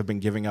on base, have been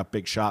giving up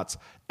big shots.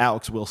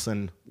 Alex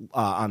Wilson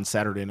on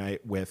Saturday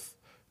night with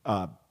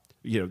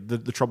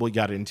the trouble he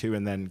got into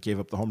and then gave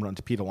up the home run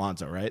to Pete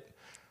Alonso, right?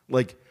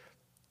 Like,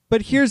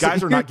 but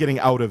guys are not getting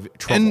out of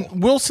trouble.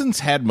 And Wilson's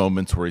had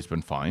moments where he's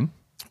been fine.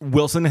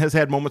 Wilson has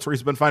had moments where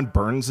he's been fine.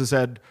 Barnes has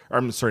had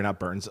moments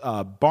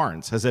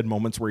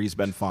where he's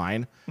been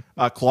fine.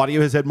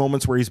 Claudio has had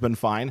moments where he's been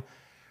fine.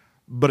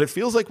 But it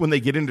feels like when they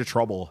get into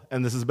trouble,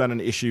 and this has been an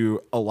issue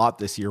a lot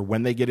this year,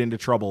 when they get into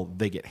trouble,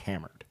 they get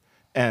hammered.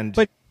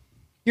 But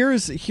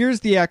here's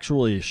the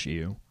actual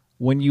issue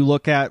when you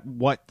look at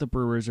what the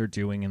Brewers are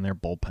doing in their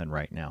bullpen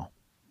right now.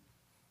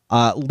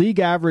 League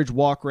average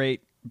walk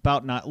rate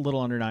about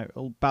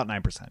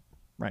 9%,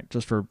 right?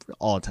 Just for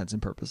all intents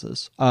and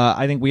purposes.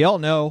 I think we all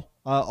know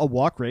a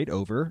walk rate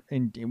over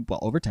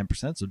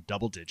 10%, so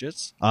double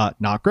digits.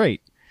 Not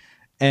great.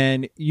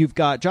 And you've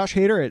got Josh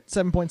Hader at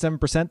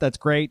 7.7%. That's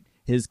great.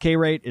 His K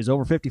rate is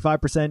over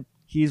 55%.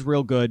 He's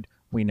real good.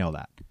 We know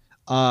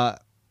that.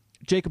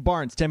 Jacob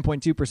Barnes,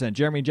 10.2%.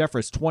 Jeremy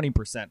Jeffress,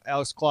 20%.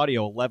 Alex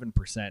Claudio,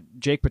 11%.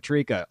 Jake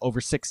Patrica,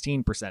 over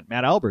 16%.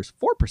 Matt Albers,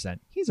 4%.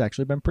 He's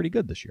actually been pretty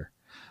good this year.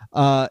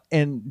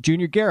 And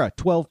Junior Guerra,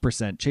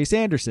 12%. Chase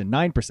Anderson,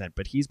 9%,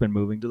 but he's been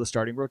moving to the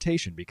starting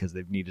rotation because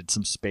they've needed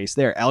some space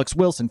there. Alex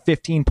Wilson,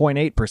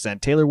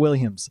 15.8%. Taylor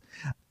Williams,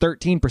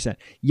 13%.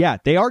 Yeah,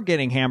 they are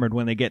getting hammered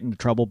when they get into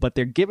trouble, but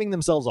they're giving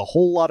themselves a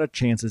whole lot of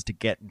chances to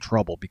get in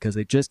trouble because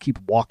they just keep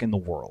walking the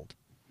world.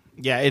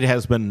 Yeah, it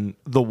has been.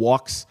 The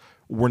walks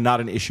were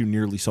not an issue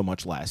nearly so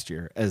much last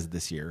year as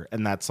this year,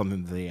 and that's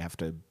something that they have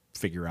to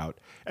figure out.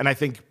 And I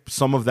think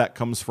some of that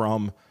comes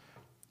from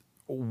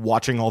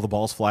watching all the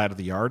balls fly out of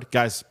the yard.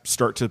 Guys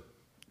start to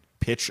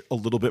pitch a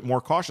little bit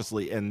more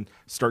cautiously and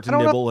start to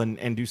nibble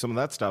and do some of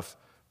that stuff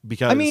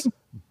because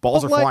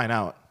balls are flying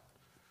out.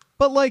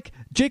 But like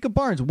Jacob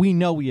Barnes, we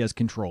know he has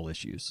control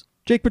issues.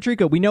 Jake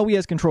Patrica, we know he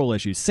has control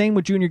issues. Same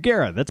with Junior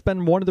Guerra. That's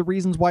been one of the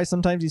reasons why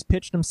sometimes he's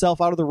pitched himself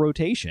out of the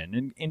rotation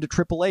and into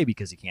AAA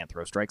because he can't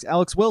throw strikes.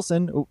 Alex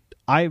Wilson,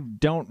 I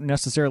don't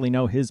necessarily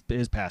know his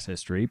past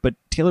history, but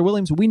Taylor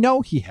Williams, we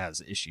know he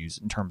has issues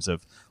in terms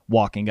of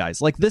walking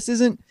guys. Like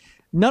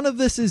none of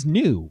this is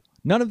new.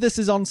 None of this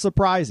is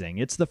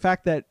unsurprising. It's the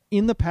fact that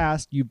in the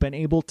past you've been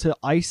able to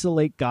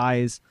isolate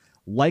guys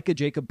like a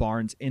Jacob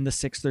Barnes in the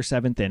 6th or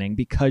 7th inning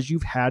because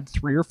you've had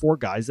 3 or 4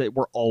 guys that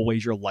were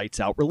always your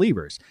lights out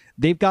relievers.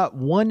 They've got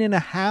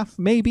 1.5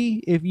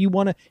 maybe if you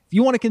want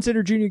to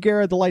consider Junior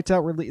Guerra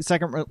the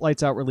second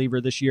lights out reliever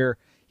this year.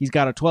 He's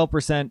got a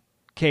 12%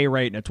 K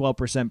rate and a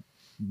 12%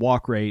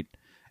 walk rate,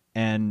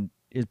 and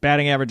his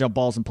batting average on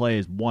balls in play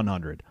is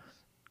 100.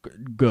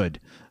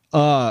 Good.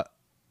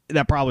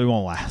 That probably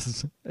won't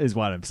last is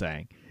what I'm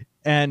saying.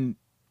 And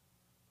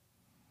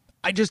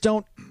I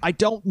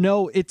don't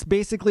know. It's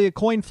basically a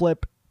coin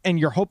flip, and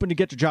you're hoping to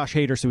get to Josh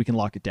Hader so we can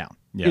lock it down.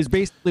 Yeah. Is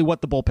basically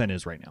what the bullpen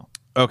is right now.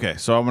 Okay,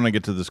 so I'm going to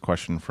get to this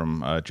question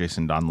from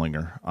Jason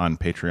Donlinger on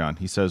Patreon.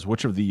 He says,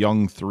 which of the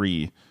young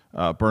 3,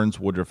 Burns,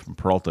 Woodruff, and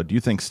Peralta, do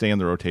you think stay in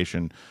the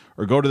rotation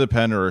or go to the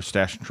pen or are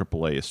stashed in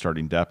AAA as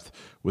starting depth?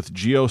 With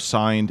Gio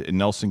signed and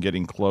Nelson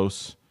getting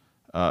close,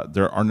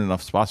 there aren't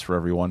enough spots for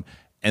everyone.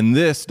 And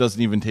this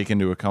doesn't even take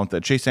into account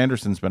that Chase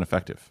Anderson's been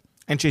effective.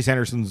 And Chase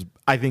Anderson's,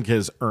 I think,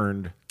 has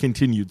earned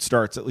continued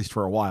starts, at least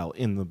for a while,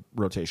 in the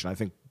rotation. I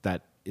think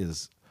that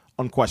is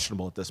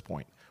unquestionable at this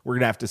point. We're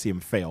going to have to see him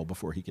fail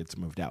before he gets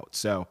moved out.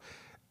 So,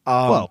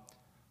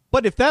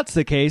 but if that's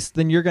the case,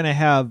 then you're going to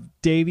have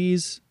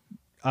Davies,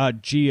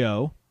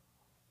 Gio,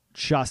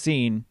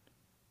 Chacin,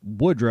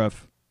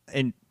 Woodruff.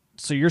 And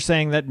so you're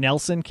saying that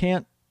Nelson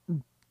can't,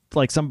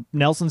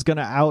 Nelson's going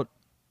to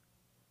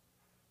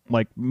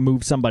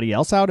move somebody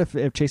else out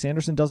if Chase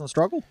Anderson doesn't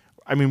struggle?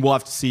 I mean, we'll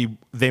have to see.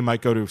 They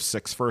might go to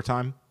 6 for a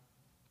time.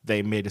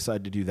 They may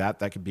decide to do that.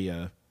 That could be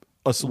a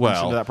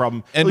solution to that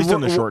problem, at least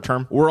in the short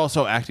term. We're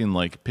also acting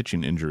like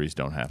pitching injuries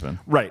don't happen.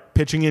 Right.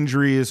 Pitching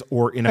injuries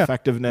or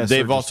ineffectiveness.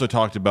 They've also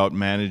talked about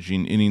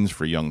managing innings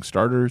for young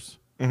starters,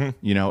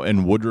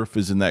 and Woodruff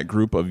is in that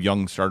group of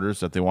young starters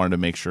that they wanted to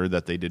make sure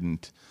that they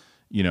didn't,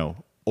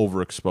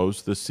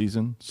 overexpose this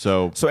season.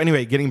 So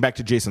anyway, getting back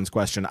to Jason's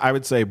question, I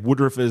would say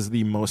Woodruff is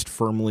the most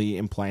firmly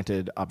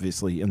implanted,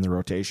 obviously, in the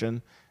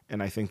rotation.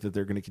 And I think that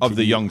they're going to continue. Of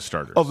the young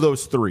starters. Of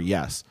those 3,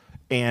 yes.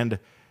 And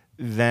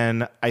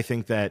then I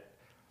think that,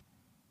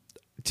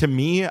 to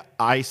me,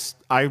 I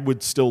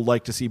would still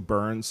like to see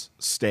Burns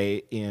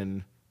stay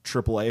in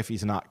AAA if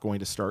he's not going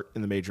to start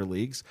in the major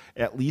leagues,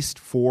 at least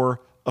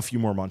for a few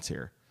more months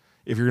here.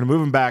 If you're going to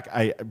move him back,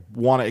 I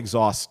want to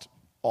exhaust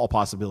all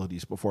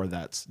possibilities before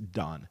that's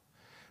done.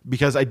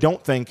 Because I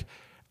think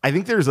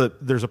there's a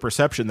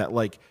perception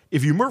that,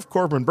 if you move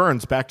Corbin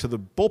Burns back to the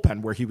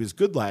bullpen where he was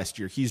good last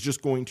year, he's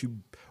just going to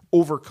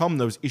overcome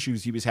those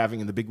issues he was having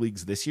in the big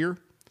leagues this year.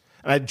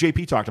 And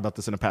JP talked about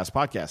this in a past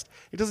podcast.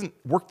 It doesn't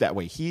work that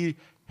way. He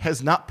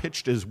has not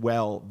pitched as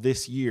well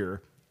this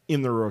year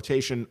in the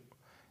rotation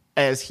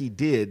as he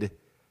did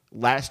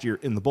last year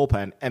in the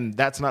bullpen, and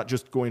that's not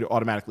just going to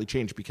automatically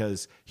change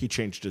because he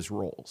changed his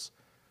roles.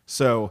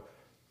 So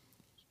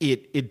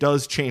it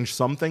does change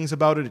some things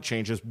about it. It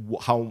changes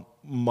how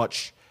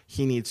much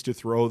he needs to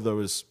throw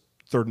those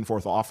 3rd and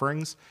 4th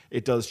offerings.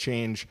 It does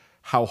change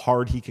how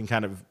hard he can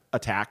kind of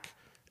attack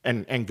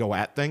and go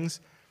at things.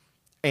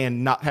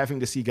 And not having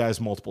to see guys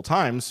multiple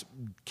times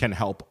can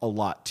help a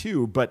lot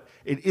too, but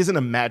it isn't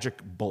a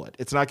magic bullet.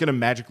 It's not going to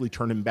magically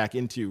turn him back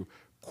into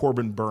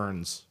Corbin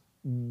Burns,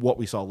 what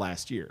we saw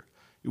last year.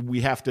 He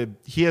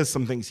has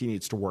some things he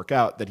needs to work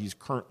out that he's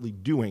currently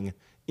doing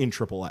in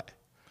AAA.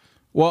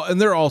 Well,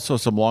 and there are also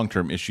some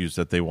long-term issues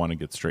that they want to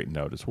get straightened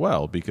out as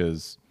well,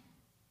 because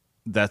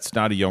that's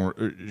not a young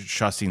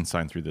Chassin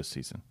signed through this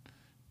season.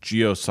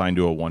 Gio signed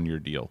to a 1-year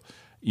deal.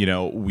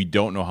 We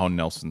don't know how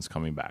Nelson's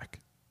coming back.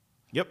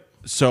 Yep.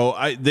 So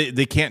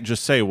they can't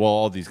just say, well,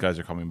 all these guys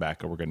are coming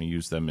back and we're going to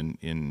use them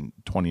in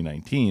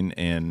 2019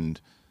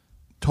 and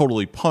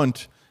totally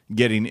punt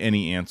getting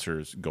any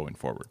answers going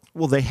forward.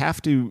 Well, they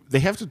have to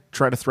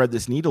try to thread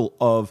this needle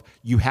of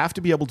you have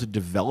to be able to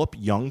develop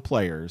young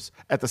players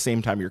at the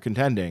same time you're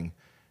contending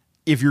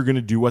if you're going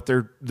to do what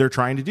they're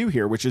trying to do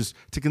here, which is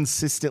to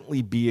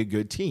consistently be a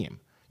good team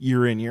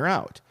year in, year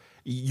out.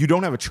 You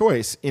don't have a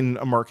choice in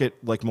a market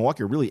like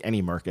Milwaukee, or really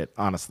any market,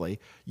 honestly.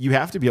 You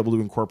have to be able to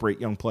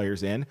incorporate young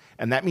players in,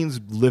 and that means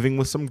living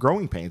with some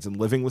growing pains and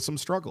living with some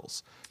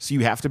struggles. So you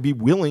have to be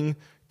willing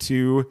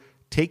to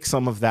take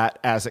some of that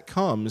as it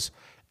comes.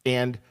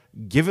 And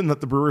given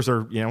that the Brewers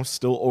are,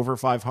 still over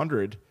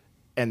 500,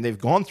 and they've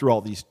gone through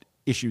all these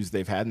issues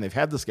they've had, and they've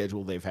had the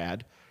schedule they've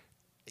had,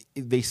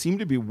 they seem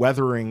to be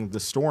weathering the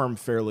storm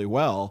fairly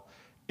well.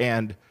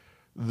 And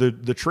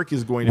the trick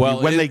is going to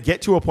be when they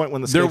get to a point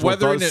when the schedule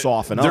does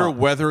soften up. They're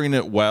weathering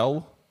it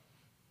well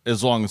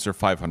as long as they're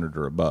 500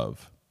 or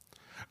above.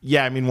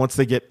 Yeah, I mean, once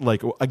they get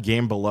like a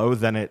game below,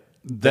 then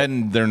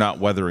they're not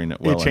weathering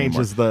it well. It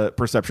changes the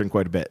perception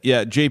quite a bit.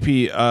 Yeah,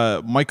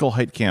 JP, Michael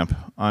Heitkamp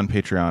on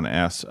Patreon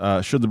asks,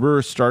 should the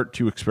Brewers start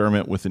to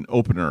experiment with an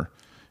opener,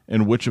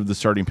 and which of the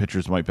starting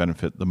pitchers might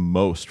benefit the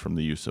most from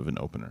the use of an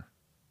opener?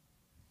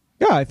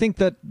 Yeah, I think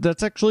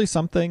that's actually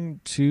something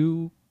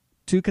to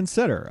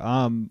consider.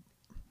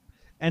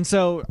 And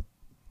so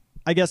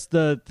I guess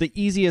the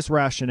easiest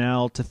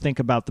rationale to think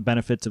about the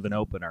benefits of an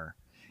opener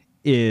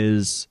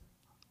is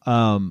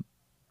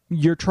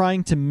you're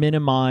trying to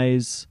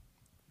minimize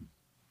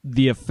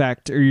the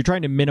effect, or you're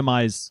trying to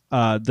minimize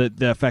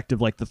the effect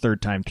of like the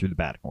third time through the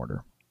batting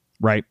order,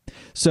 right?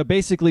 So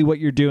basically what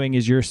you're doing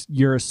is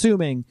you're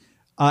assuming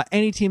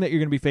any team that you're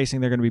going to be facing,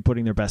 they're going to be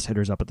putting their best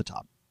hitters up at the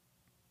top.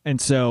 And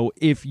so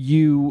if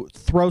you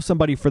throw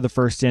somebody for the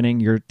first inning,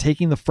 you're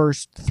taking the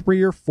first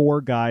 3 or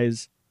 4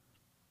 guys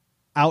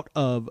out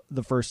of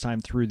the first time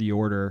through the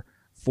order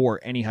for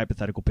any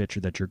hypothetical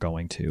pitcher that you're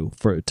going to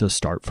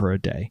start for a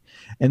day.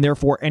 And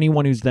therefore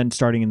anyone who's then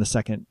starting in the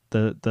second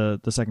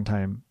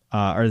time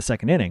or the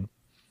second inning,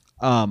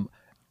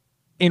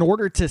 in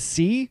order to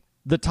see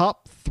the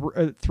top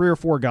 3 or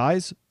 4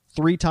 guys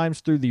 3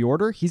 times through the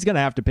order, he's going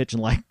to have to pitch in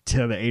like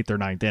to the 8th or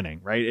 9th inning,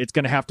 right? It's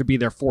going to have to be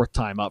their 4th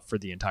time up for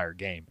the entire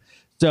game.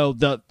 So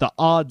the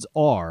odds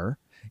are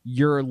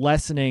you're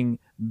lessening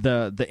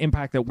the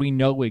impact that we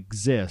know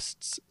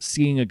exists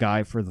seeing a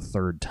guy for the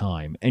 3rd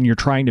time, and you're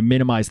trying to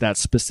minimize that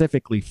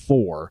specifically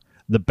for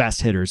the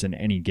best hitters in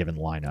any given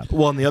lineup.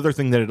 Well, and the other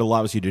thing that it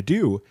allows you to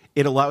do,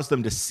 it allows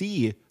them to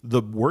see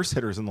the worst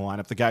hitters in the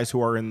lineup, the guys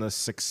who are in the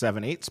 6,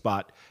 7, 8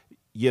 spot.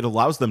 It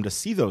allows them to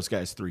see those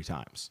guys 3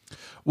 times.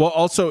 Well,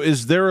 also,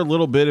 is there a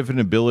little bit of an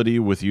ability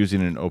with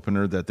using an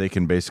opener that they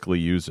can basically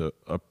use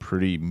a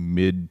pretty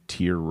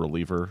mid-tier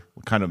reliever,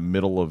 kind of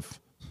middle of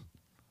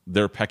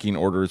their pecking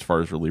order as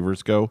far as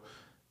relievers go,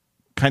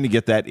 kind of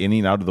get that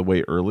inning out of the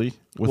way early?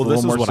 Well, this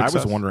is what I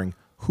was wondering.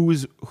 Who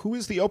is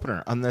the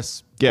opener on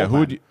this? Yeah, who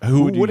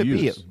would it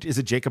be? Is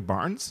it Jacob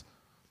Barnes?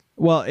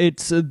 Well,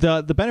 it's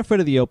the benefit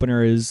of the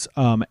opener is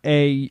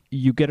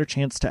you get a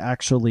chance to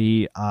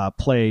actually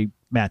play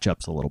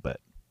matchups a little bit,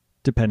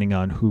 depending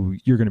on who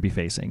you're going to be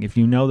facing. If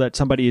you know that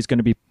somebody is going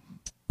to be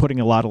putting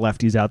a lot of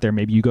lefties out there,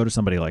 maybe you go to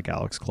somebody like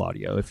Alex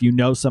Claudio. If you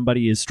know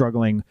somebody is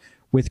struggling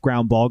with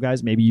ground ball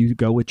guys, maybe you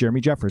go with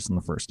Jeremy Jefferson in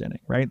the first inning,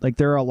 right? Like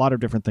there are a lot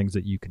of different things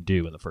that you can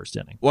do in the first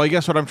inning. Well, I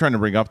guess what I'm trying to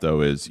bring up, though,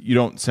 is you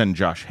don't send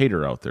Josh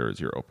Hader out there as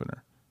your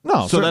opener.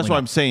 No, so that's what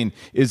I'm saying.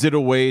 Is it a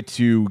way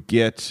to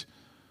get,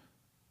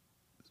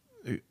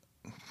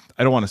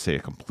 I don't want to say a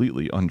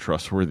completely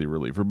untrustworthy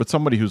reliever, but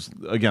somebody who's,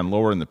 again,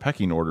 lower in the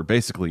pecking order,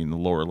 basically in the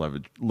lower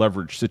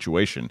leverage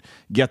situation,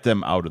 get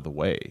them out of the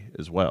way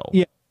as well?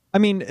 Yeah, I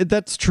mean,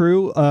 that's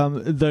true.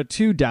 The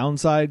 2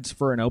 downsides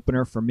for an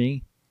opener for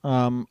me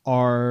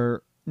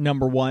are,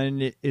 number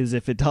one is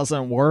if it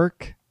doesn't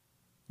work,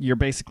 you're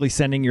basically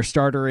sending your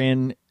starter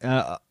in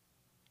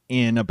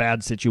a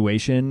bad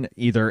situation.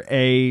 Either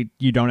A,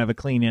 you don't have a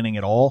clean inning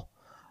at all,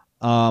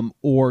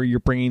 or you're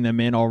bringing them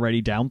in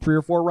already down 3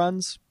 or 4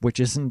 runs, which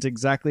isn't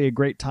exactly a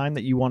great time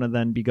that you want to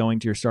then be going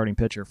to your starting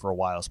pitcher for a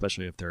while,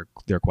 especially if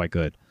they're quite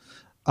good.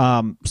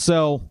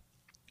 So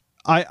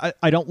I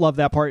don't love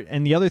that part.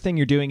 And the other thing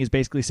you're doing is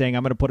basically saying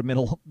I'm going to put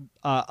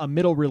a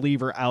middle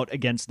reliever out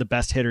against the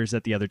best hitters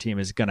that the other team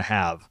is going to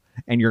have,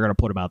 and you're going to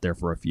put them out there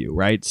for a few,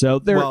 right? So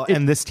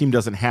and this team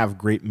doesn't have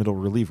great middle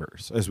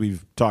relievers, as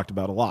we've talked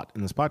about a lot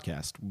in this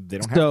podcast. They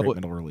don't have great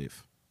middle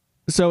relief.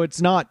 So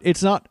it's not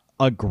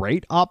a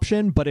great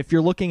option, but if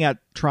you're looking at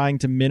trying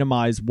to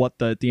minimize what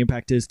the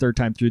impact is third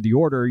time through the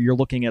order, you're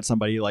looking at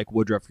somebody like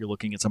Woodruff, you're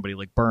looking at somebody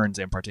like Burns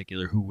in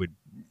particular, who would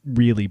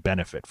really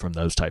benefit from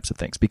those types of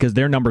things because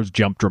their numbers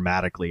jump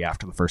dramatically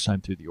after the first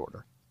time through the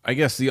order. I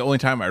guess the only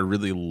time I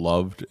really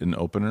loved an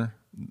opener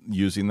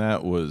using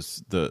that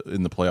was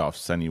in the playoffs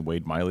sending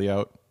Wade Miley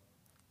out.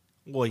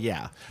 Well,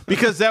 yeah.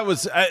 Because that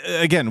was,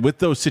 again, with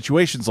those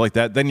situations like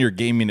that, then you're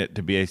gaming it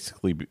to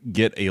basically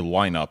get a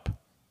lineup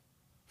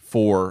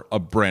for a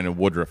Brandon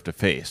Woodruff to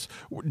face.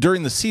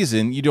 During the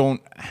season, you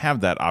don't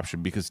have that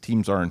option because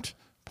teams aren't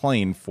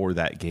playing for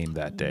that game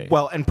that day.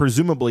 Well, and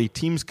presumably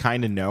teams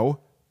kind of know.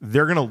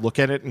 They're going to look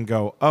at it and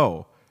go,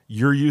 oh,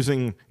 you're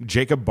using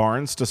Jacob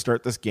Barnes to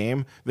start this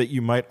game that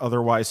you might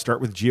otherwise start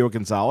with Gio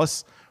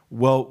Gonzalez.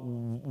 Well,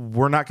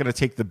 we're not going to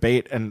take the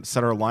bait and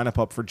set our lineup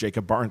up for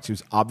Jacob Barnes,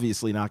 who's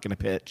obviously not going to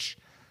pitch,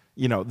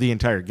 the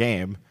entire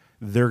game.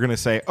 They're going to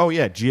say, oh,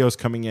 yeah, Gio's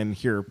coming in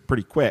here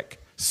pretty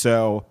quick.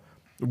 So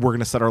we're going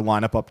to set our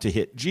lineup up to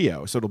hit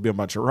Gio. So it'll be a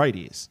bunch of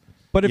righties.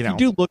 But if you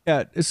do look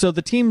at, so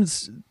the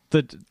teams,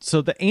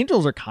 the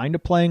Angels are kind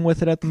of playing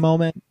with it at the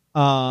moment.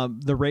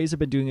 The Rays have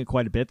been doing it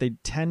quite a bit. They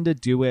tend to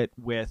do it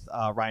with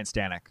Ryan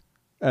Stanek.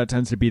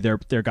 Tends to be their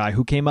guy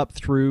who came up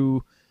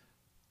through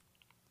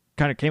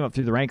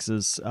the ranks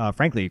as,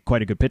 frankly,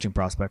 quite a good pitching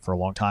prospect for a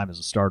long time as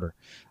a starter.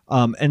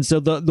 And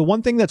so the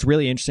one thing that's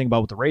really interesting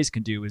about what the Rays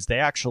can do is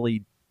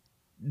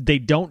they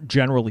don't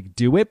generally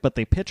do it, but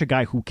they pitch a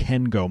guy who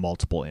can go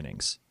multiple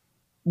innings,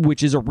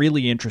 which is a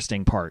really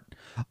interesting part.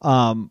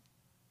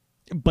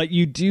 But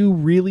you do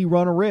really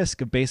run a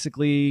risk of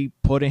basically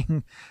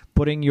putting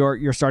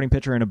your starting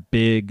pitcher in a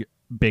big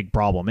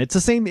problem. It's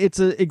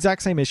the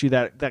exact same issue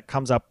that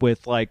comes up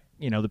with the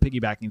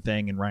piggybacking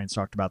thing, and Ryan's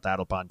talked about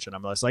that a bunch. And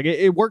I'm just like,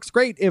 it works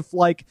great if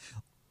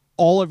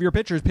all of your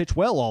pitchers pitch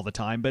well all the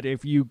time, but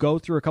if you go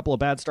through a couple of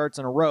bad starts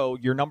in a row,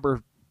 your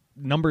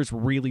numbers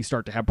really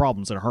start to have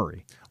problems in a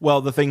hurry. Well,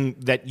 the thing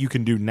that you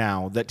can do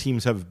now that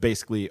teams have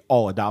basically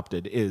all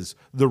adopted is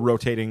the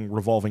rotating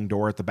revolving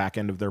door at the back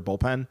end of their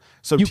bullpen.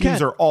 So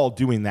teams are all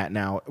doing that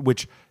now,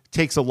 which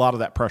takes a lot of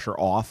that pressure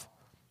off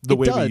the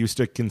way we used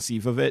to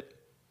conceive of it.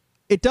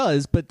 It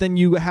does, but then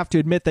you have to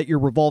admit that your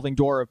revolving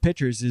door of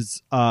pitchers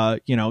is,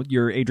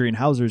 your Adrian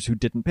Hausers who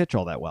didn't pitch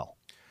all that well.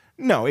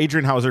 No,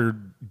 Adrian Hauser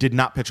did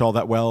not pitch all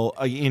that well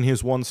in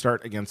his one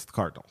start against the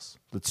Cardinals.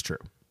 That's true.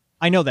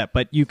 I know that,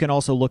 but you can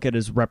also look at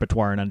his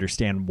repertoire and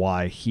understand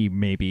why he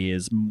maybe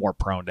is more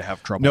prone to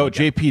have trouble. No,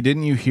 JP,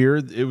 didn't you hear?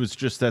 It was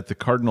just that the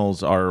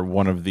Cardinals are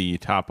one of the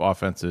top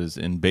offenses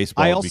in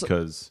baseball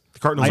because the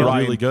Cardinals are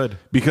really good.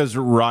 Because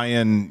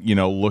Ryan,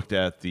 looked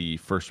at the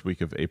first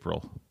week of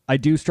April. I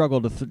do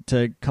struggle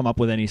to come up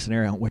with any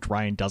scenario in which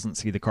Ryan doesn't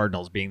see the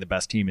Cardinals being the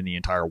best team in the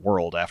entire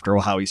world after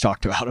how he's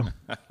talked about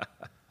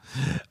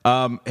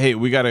them. Hey,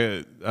 we got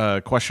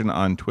a question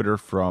on Twitter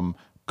from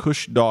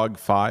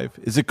Kushdog5.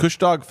 Is it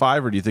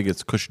Kushdog5 or do you think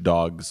it's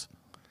Kushdogs?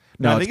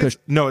 No,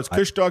 it's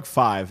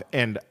Kushdog5,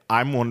 and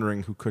I'm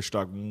wondering who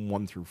Kushdog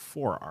 1 through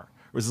 4 are.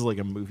 Was this like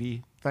a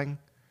movie thing?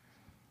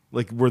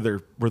 Like were there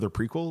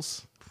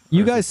prequels?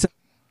 You guys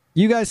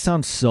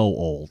sound so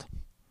old.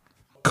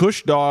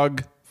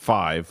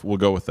 Kushdog5, we'll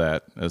go with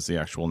that as the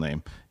actual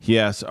name. He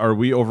asks, are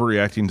we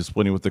overreacting to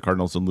splitting with the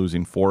Cardinals and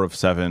losing 4 of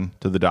 7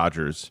 to the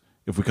Dodgers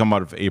if we come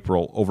out of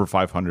April over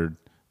 500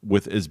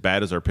 with as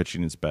bad as our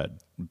pitching is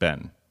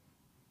Ben?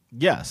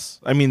 Yes.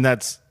 I mean,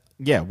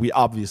 we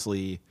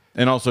obviously...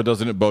 And also,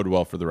 doesn't it bode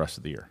well for the rest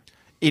of the year?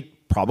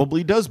 It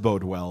probably does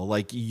bode well.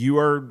 Like, you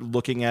are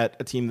looking at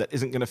a team that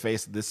isn't going to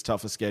face this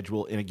tough a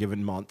schedule in a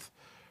given month.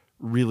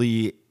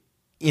 Really,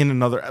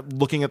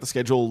 looking at the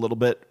schedule a little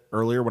bit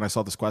earlier when I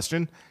saw this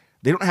question,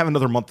 they don't have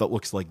another month that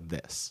looks like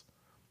this,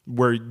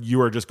 where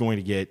you are just going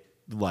to get,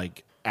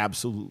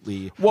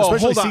 absolutely... Well,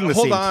 especially hold seeing the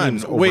same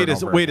teams over and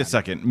over wait again. a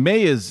second.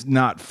 May is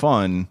not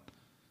fun.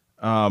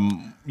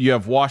 You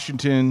have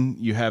Washington,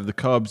 you have the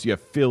Cubs, you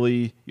have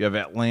Philly, you have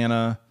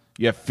Atlanta,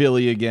 you have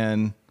Philly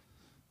again.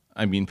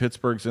 I mean,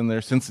 Pittsburgh's in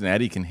there.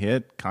 Cincinnati can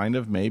hit, kind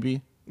of,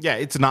 maybe. Yeah,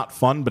 it's not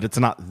fun, but it's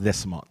not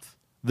this month.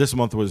 This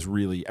month was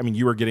really... I mean,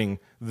 you were getting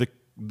the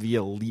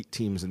elite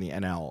teams in the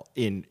NL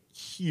in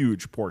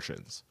huge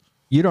portions.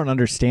 You don't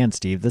understand,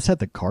 Steve. This had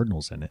the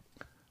Cardinals in it.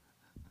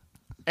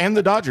 And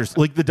the Dodgers.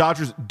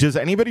 Does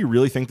anybody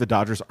really think the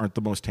Dodgers aren't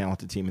the most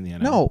talented team in the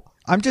NL? No,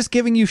 I'm just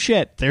giving you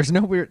shit. There's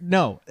no weird...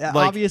 No.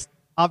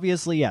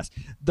 Obviously, yes.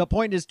 The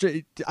point is,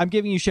 I'm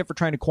giving you shit for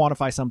trying to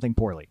quantify something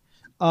poorly.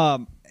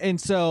 And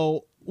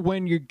so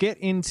when you get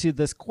into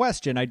this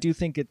question, I do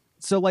think it...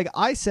 So like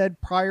I said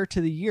prior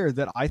to the year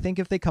that I think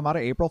if they come out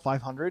of April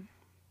 500,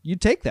 you'd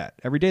take that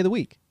every day of the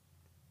week.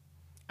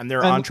 And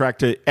they're on track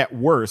to, at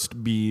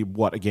worst, be,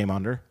 a game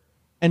under?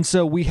 And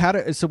so we had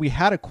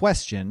a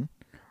question...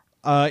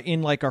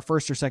 in our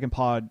first or second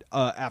pod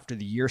after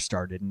the year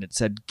started, and it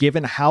said,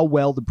 given how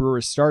well the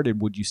Brewers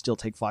started, would you still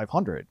take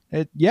 500?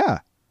 Yeah,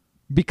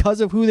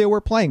 because of who they were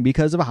playing,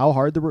 because of how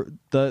hard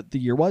the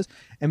year was,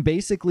 and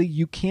basically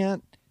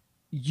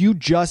you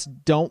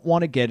just don't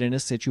want to get in a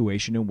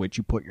situation in which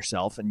you put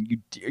yourself and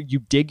you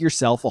dig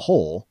yourself a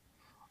hole,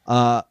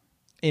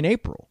 in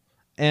April.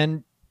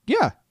 And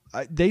yeah,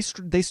 they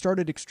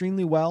started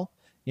extremely well.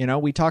 You know,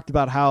 we talked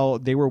about how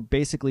they were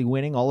basically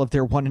winning all of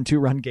their 1 and 2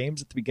 run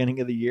games at the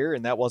beginning of the year,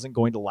 and that wasn't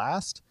going to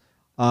last.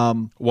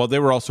 Well, they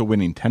were also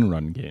winning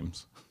 10-run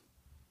games.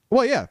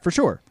 Well, yeah, for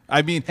sure.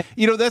 I mean,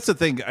 that's the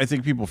thing I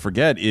think people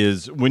forget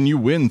is when you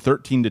win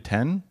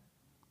 13-10,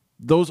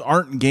 those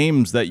aren't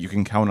games that you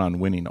can count on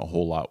winning a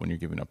whole lot when you're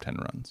giving up 10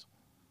 runs.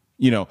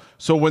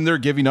 So when they're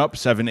giving up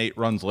 7-8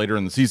 runs later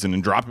in the season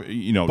and But dropping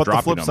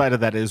the flip them, side of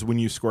that is when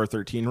you score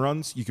 13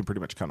 runs, you can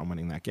pretty much count on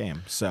winning that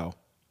game. So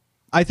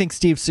I think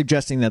Steve's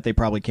suggesting that they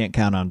probably can't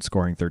count on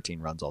scoring 13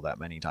 runs all that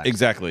many times.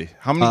 exactly.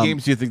 How many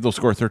games do you think they'll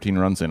score 13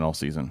 runs in all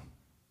season?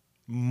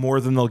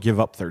 more than they'll give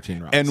up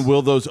 13 runs. And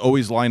will those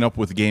always line up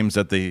with games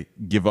that they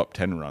give up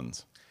 10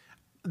 runs?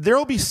 There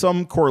will be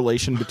some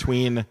correlation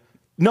between.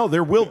 No,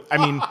 there will. I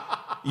mean,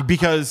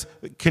 because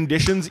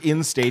conditions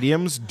in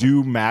stadiums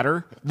do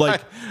matter.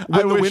 Like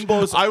when the wind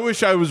blows. I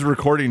wish I was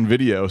recording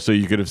video so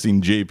you could have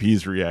seen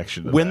JP's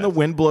reaction to when that. the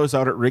wind blows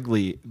out at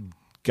Wrigley,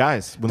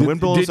 guys. When the wind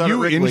blows out at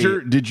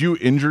Wrigley, did you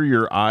injure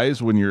your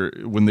eyes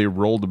when they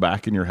rolled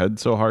back in your head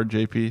so hard,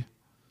 JP?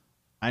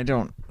 I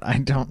don't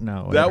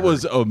know. That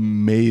was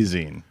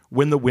amazing.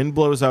 when the wind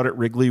blows out at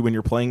Wrigley, when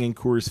you're playing in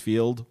Coors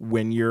Field,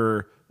 when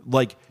you're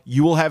like,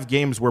 you will have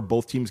games where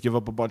both teams give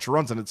up a bunch of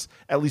runs, and it's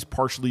at least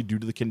partially due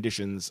to the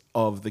conditions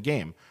of the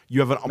game. You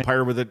have an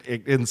umpire with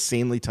an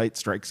insanely tight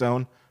strike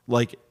zone,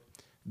 like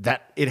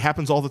that. It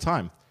happens all the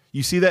time.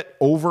 You see that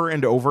over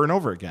and over and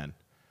over again.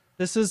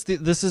 This is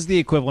the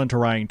equivalent to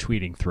Ryan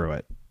tweeting through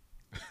it.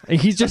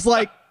 He's just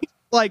like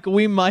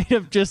we might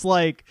have just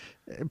like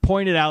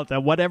pointed out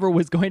that whatever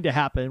was going to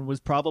happen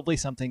was probably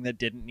something that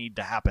didn't need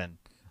to happen.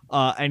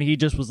 And he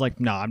just was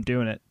like, "No, I'm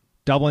doing it.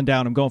 Doubling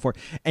down. I'm going for it."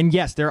 And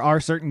yes, there are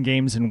certain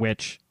games in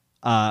which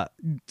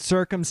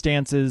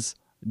circumstances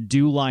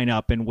do line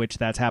up in which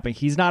that's happening.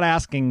 He's not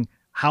asking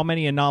how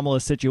many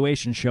anomalous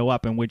situations show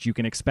up in which you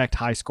can expect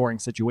high scoring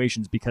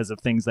situations because of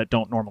things that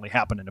don't normally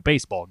happen in a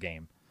baseball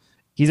game.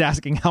 He's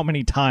asking how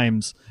many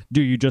times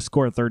do you just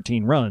score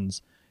 13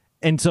 runs?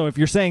 And so if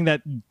you're saying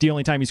that the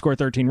only time you score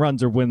 13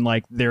 runs are when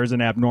like there's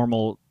an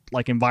abnormal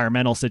like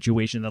environmental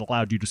situation that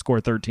allowed you to score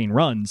 13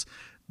 runs,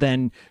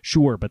 then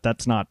sure, but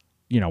that's not,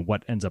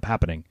 what ends up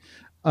happening.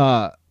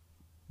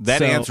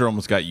 That answer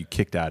almost got you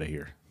kicked out of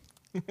here.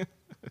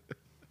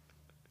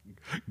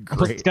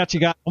 Great.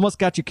 Almost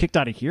got you kicked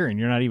out of here, and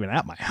you're not even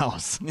at my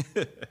house.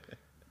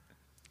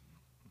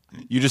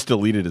 You just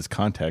deleted his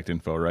contact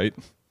info, right?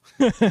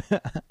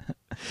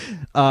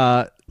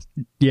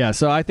 Yeah,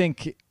 so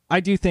I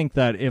do think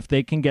that if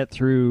they can get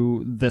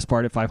through this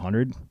part at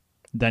 500,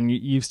 then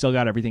you've still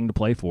got everything to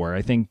play for.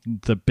 I think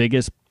the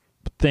biggest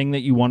thing that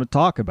you want to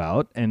talk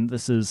about, and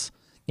this is,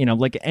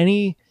 like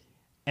any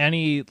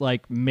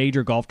like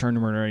major golf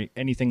tournament or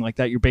anything like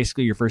that, you're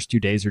basically your first 2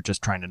 days are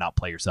just trying to not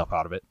play yourself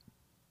out of it.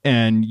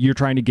 And you're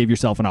trying to give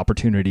yourself an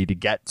opportunity to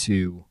get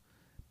to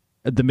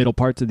the middle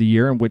parts of the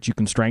year in which you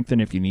can strengthen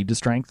if you need to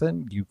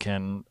strengthen. You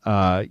can,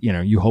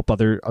 you hope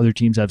other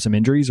teams have some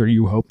injuries, or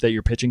you hope that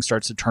your pitching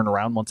starts to turn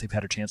around once they've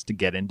had a chance to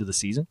get into the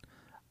season.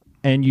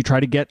 And you try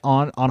to get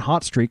on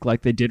hot streak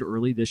like they did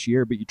early this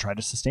year, but you try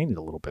to sustain it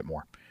a little bit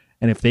more.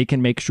 And if they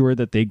can make sure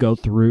that they go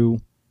through,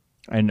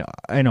 and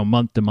I know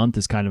month to month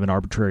is kind of an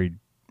arbitrary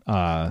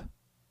endpoint,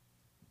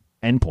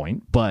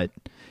 but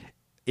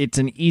it's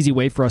an easy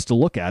way for us to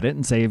look at it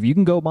and say, if you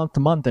can go month to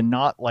month and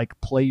not like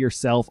play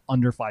yourself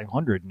under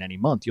 500 in any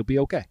month, you'll be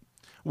okay.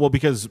 Well,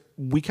 because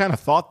we kind of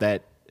thought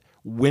that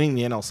winning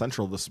the NL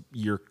Central this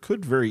year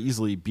could very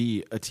easily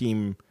be a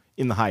team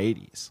in the high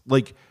 80s,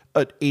 like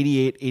at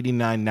 88,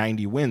 89,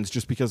 90 wins,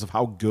 just because of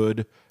how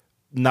good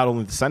not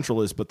only the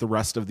Central is, but the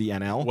rest of the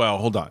NL. Well,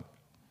 hold on.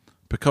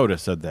 Pacoda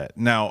said that.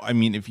 Now, I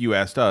mean, if you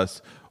asked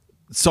us,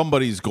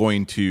 somebody's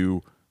going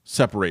to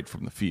separate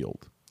from the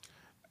field.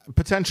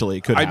 Potentially,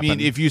 it could happen. I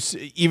mean, if you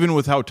even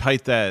with how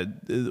tight the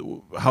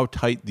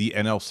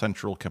NL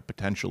Central can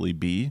potentially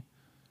be,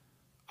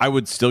 I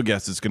would still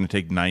guess it's going to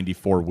take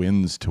 94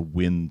 wins to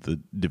win the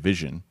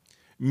division.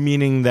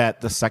 Meaning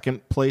that the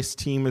second place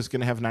team is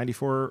going to have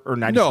 94 or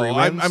 93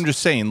 wins? I'm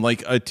just saying,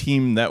 like, a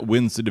team that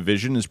wins the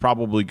division is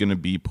probably going to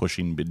be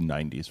pushing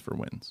mid-90s for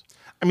wins.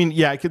 I mean,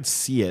 yeah, I could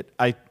see it.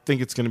 I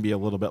think it's going to be a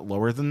little bit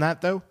lower than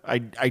that, though.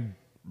 I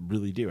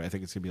really do. I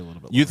think it's going to be a little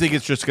bit lower. You think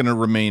it's just going to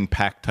remain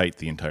packed tight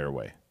the entire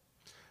way?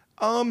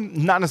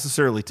 Not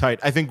necessarily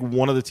tight. I think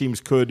one of the teams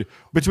could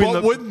between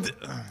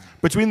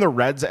the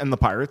Reds and the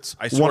Pirates.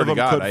 I swear one of to them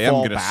God, could I am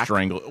fall going to back.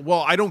 strangle.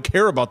 Well, I don't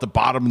care about the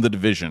bottom of the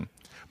division.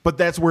 But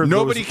that's where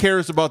nobody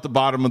cares about the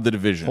bottom of the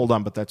division. Hold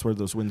on, but that's where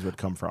those wins would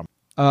come from.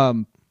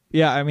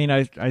 Yeah, I mean,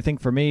 I think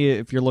for me,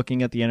 if you're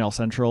looking at the NL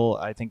Central,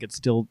 I think it's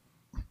still,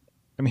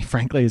 I mean,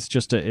 frankly, it's a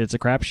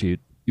crapshoot.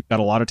 You've got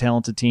a lot of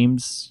talented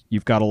teams.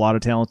 You've got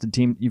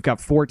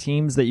 4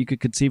 teams that you could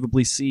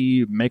conceivably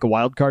see make a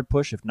wild card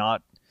push, if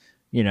not,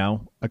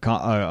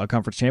 a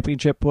conference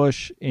championship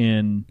push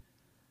in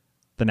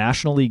the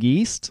National League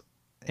East.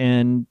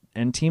 And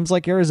and teams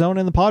like Arizona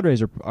and the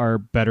Padres are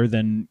better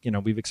than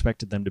we've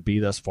expected them to be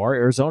thus far.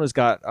 Arizona's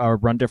got a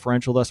run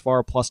differential thus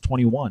far plus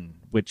 21,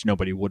 which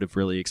nobody would have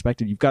really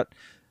expected. You've got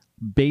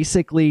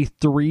basically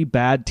 3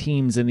 bad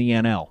teams in the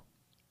NL,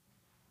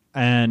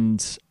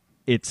 and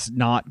it's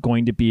not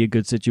going to be a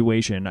good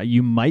situation.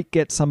 You might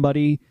get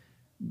somebody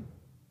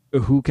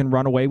who can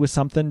run away with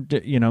something,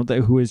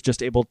 who is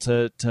just able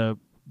to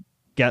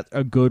get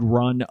a good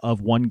run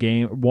of one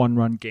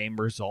run game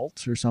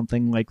results or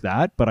something like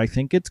that. But I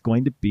think it's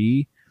going to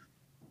be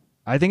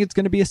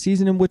a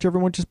season in which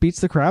everyone just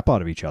beats the crap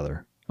out of each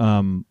other.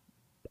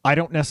 I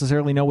don't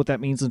necessarily know what that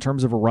means in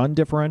terms of a run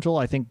differential.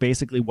 I think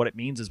basically what it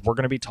means is we're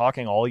going to be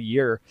talking all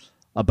year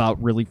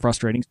about really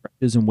frustrating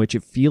stretches in which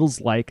it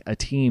feels like a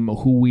team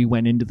who we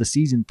went into the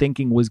season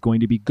thinking was going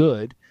to be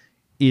good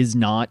is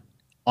not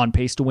on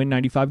pace to win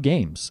 95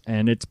 games.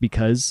 And it's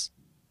because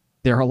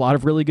there are a lot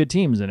of really good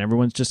teams, and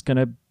everyone's just going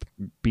to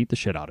beat the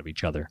shit out of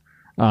each other.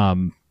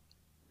 And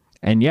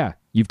yeah,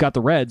 you've got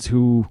the Reds,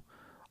 who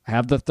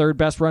have the 3rd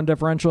best run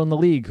differential in the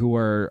league, who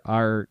are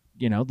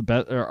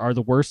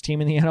the worst team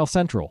in the NL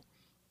Central.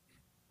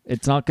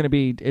 It's not going to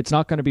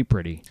be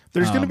pretty.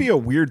 There's going to be a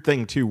weird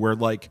thing too, where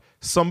like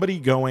somebody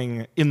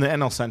going in the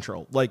NL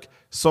Central, like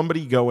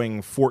somebody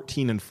going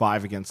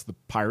 14-5 against the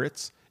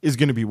Pirates is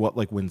going to be what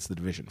like wins the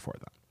division for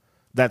them.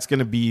 It's going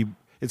to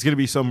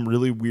be some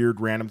really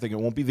weird random thing. It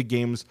won't be the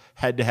games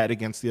head to head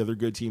against the other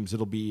good teams.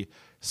 It'll be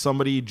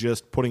somebody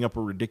just putting up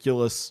a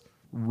ridiculous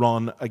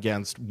run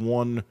against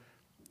one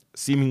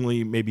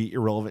seemingly maybe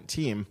irrelevant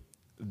team.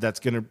 That's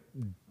going to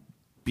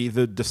be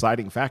the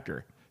deciding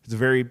factor.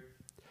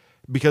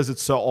 Because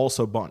it's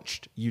also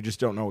bunched. You just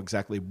don't know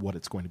exactly what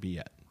it's going to be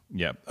yet.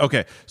 Yeah.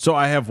 Okay. So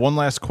I have one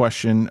last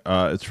question.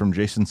 It's from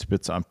Jason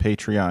Spitz on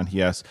Patreon.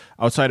 He asks,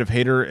 outside of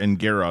Hader and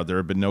Guerra, there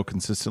have been no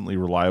consistently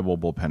reliable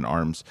bullpen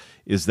arms.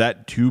 Is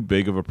that too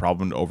big of a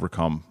problem to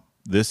overcome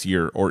this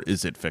year, or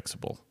is it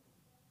fixable?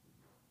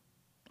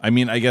 I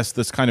mean, I guess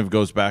this kind of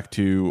goes back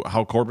to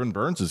how Corbin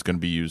Burnes is going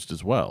to be used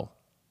as well.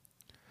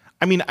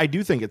 I mean, I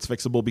do think it's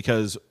fixable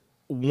because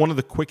one of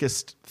the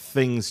quickest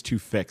things to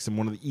fix and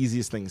one of the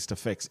easiest things to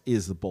fix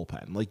is the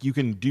bullpen. Like, you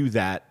can do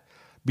that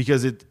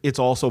because it's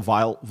also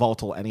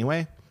volatile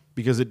anyway,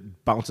 because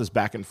it bounces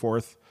back and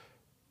forth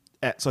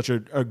at such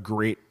a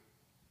great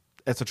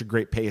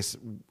pace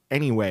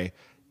anyway.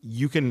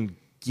 You can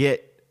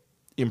get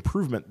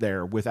improvement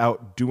there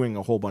without doing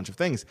a whole bunch of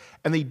things.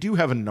 And they do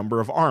have a number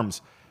of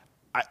arms.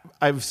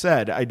 I've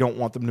said I don't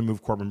want them to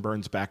move Corbin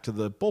Burnes back to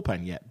the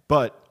bullpen yet,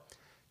 but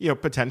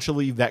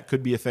potentially that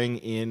could be a thing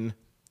in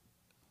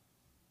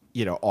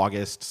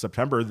August,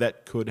 September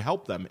that could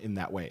help them in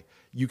that way.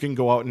 You can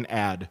go out and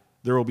add.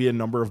 There will be a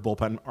number of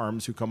bullpen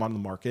arms who come on the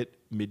market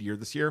mid-year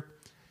this year.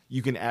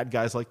 You can add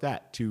guys like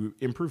that to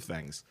improve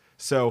things.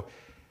 So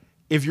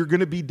if you're going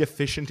to be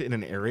deficient in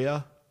an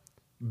area,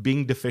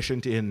 being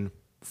deficient in,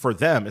 for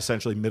them,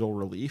 essentially middle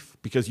relief,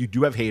 because you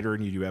do have Hader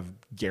and you do have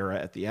Guerra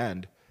at the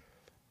end,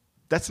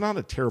 that's not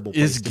a terrible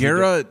place. Is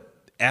Guerra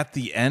at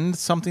the end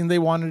something they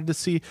wanted to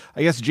see?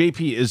 I guess,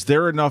 JP, is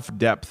there enough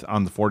depth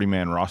on the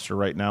 40-man roster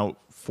right now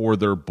for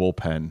their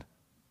bullpen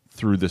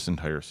through this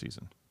entire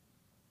season?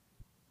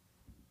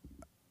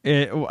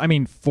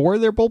 For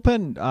their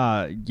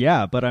bullpen,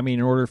 yeah. But,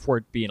 in order for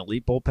it to be an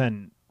elite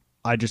bullpen,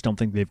 I just don't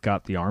think they've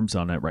got the arms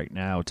on it right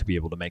now to be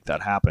able to make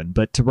that happen.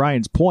 But to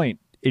Ryan's point,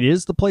 it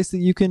is the place that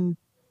you can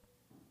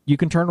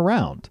turn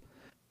around.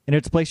 And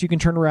it's a place you can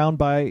turn around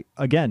by,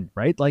 again,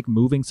 right? Like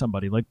moving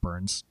somebody like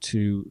Burnes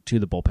to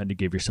the bullpen to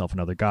give yourself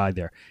another guy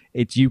there.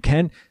 You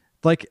can,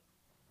 like,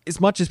 as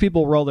much as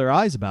people roll their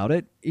eyes about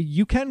it,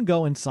 you can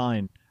go and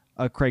sign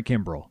a Craig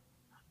Kimbrell.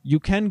 You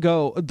can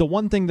go. The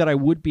one thing that I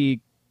would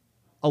be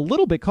a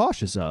little bit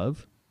cautious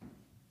of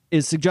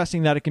is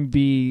suggesting that it can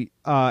be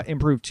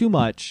improved too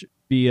much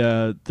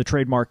via the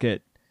trade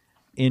market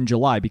in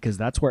July, because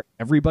that's where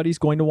everybody's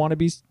going to want to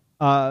be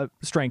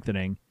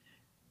strengthening.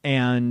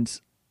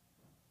 And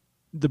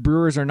the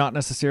Brewers are not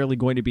necessarily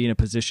going to be in a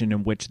position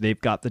in which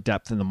they've got the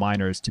depth in the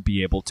minors to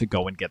be able to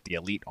go and get the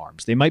elite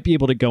arms. They might be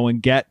able to go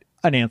and get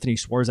an Anthony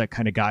Swarzak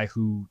kind of guy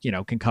who,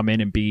 can come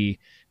in and be,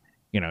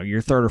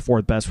 your 3rd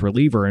or 4th best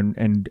reliever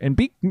and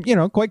be,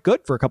 quite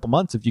good for a couple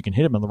months if you can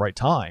hit him in the right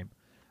time.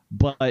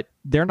 But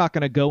they're not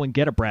going to go and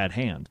get a Brad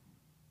Hand.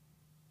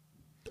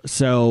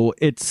 So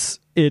it's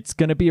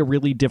going to be a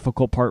really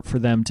difficult part for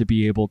them to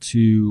be able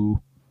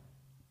to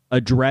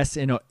address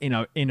in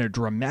a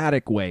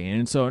dramatic way.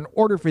 And so in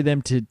order for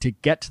them to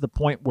get to the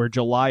point where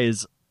July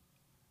is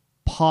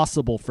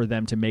possible for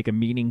them to make a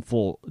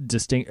meaningful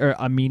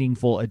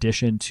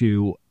addition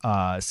to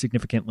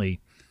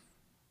significantly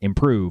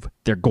improve,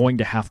 they're going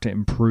to have to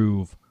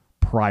improve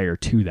prior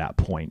to that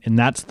point. And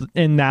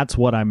that's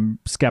what I'm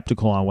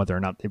skeptical on, whether or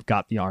not they've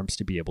got the arms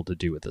to be able to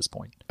do at this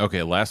point.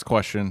 Okay, last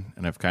question,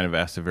 and I've kind of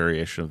asked a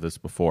variation of this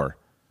before.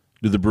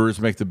 Do the Brewers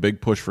make the big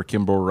push for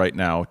Kimbrel right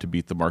now to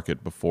beat the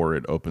market before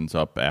it opens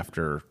up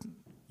after,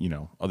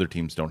 other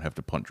teams don't have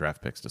to punt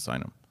draft picks to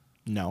sign him?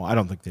 No, I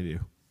don't think they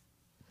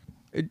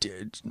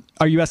do.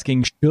 Are you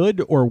asking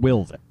should or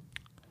will they?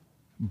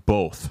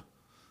 Both.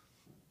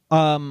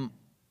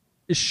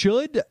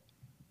 Should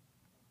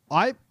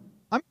I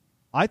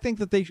think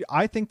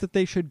that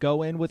they should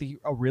go in with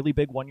a really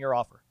big 1-year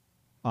offer.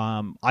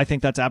 I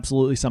think that's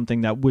absolutely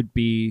something that would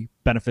be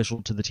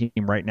beneficial to the team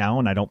right now,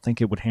 and I don't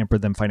think it would hamper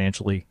them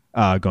financially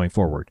going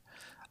forward.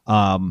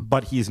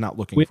 But he's not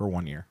looking for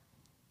 1 year.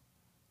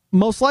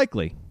 Most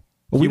likely.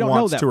 But He we don't know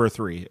wants that. 2 or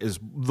 3 is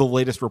the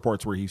latest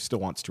reports where he still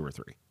wants 2 or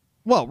 3.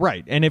 Well,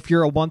 right. And if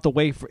you're a month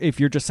away, if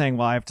you're just saying,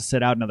 well, I have to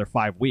sit out another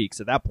 5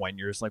 weeks, at that point,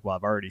 you're just like, well,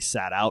 I've already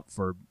sat out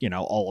for,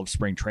 all of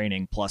spring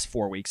training plus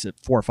 4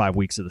 or 5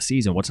 weeks of the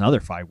season. What's another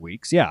 5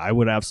 weeks? Yeah, I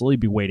would absolutely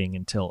be waiting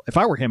until, if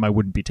I were him, I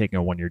wouldn't be taking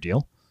a 1-year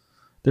deal.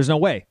 There's no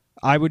way.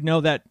 I would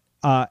know that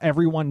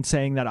everyone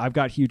saying that I've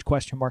got huge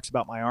question marks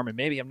about my arm and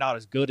maybe I'm not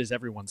as good as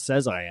everyone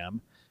says I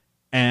am.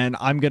 And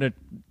I'm going to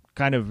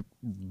kind of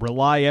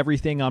rely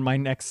everything on my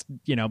next,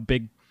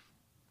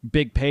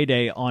 big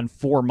payday on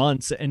 4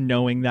 months, and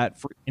knowing that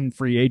in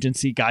free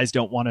agency guys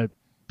don't want to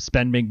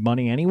spend big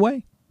money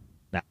anyway.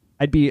 Nah,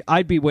 I'd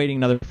be waiting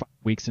another 5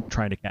 weeks and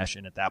trying to cash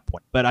in at that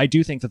point. But I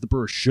do think that the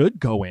Brewers should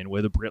go in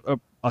with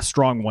a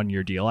strong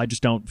 1-year deal. I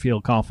just don't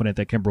feel confident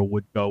that Kimbrel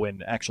would go in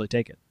and actually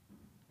take it.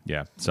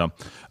 Yeah. So,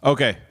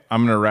 okay,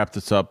 I'm going to wrap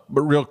this up,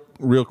 but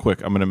real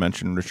quick, I'm going to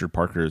mention Richard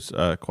Parker's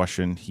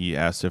question. He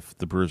asked if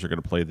the Brewers are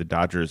going to play the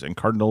Dodgers and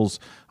Cardinals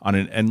on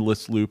an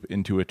endless loop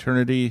into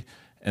eternity.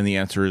 And the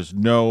answer is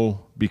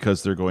no,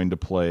 because they're going to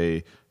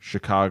play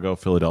Chicago,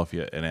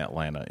 Philadelphia, and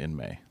Atlanta in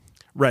May.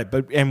 Right,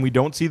 and we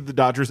don't see the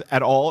Dodgers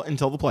at all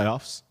until the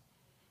playoffs.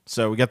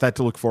 So we got that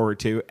to look forward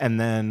to. And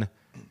then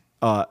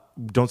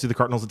don't see the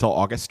Cardinals until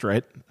August,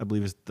 right? I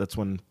believe that's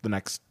when the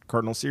next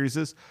Cardinals series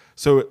is.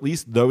 So at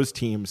least those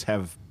teams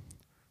have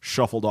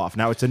shuffled off.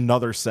 Now it's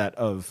another set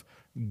of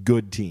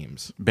good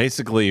teams.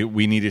 Basically,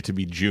 we need it to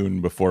be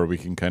June before we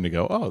can kind of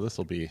go, oh, this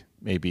will be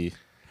maybe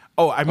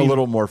a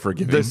little more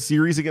forgiving. The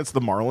series against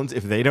the Marlins,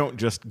 if they don't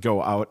just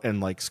go out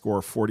and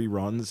score 40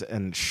 runs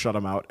and shut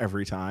them out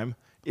every time,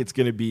 it's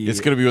going to be when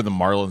the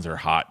Marlins are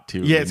hot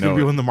too. Yeah, it's going to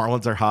be when the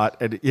Marlins are hot,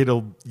 and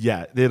it'll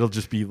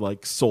just be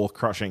soul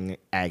crushing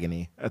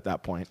agony at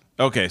that point.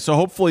 Okay, so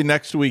hopefully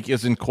next week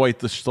isn't quite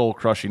the soul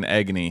crushing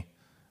agony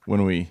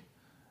when we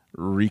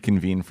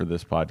reconvene for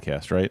this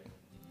podcast, right?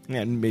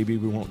 And maybe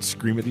we won't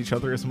scream at each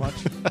other as much.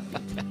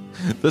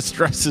 The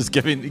stress is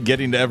getting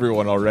to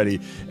everyone already,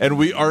 and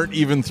we aren't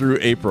even through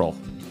April.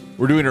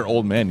 We're doing our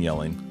old man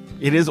yelling.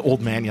 It is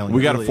old man yelling.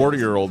 We got a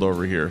 40-year-old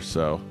over here,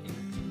 so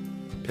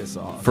piss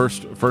off.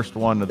 First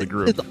one of the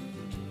group.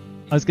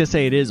 I was gonna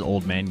say it is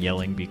old man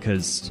yelling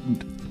because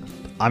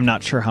I'm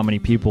not sure how many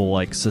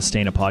people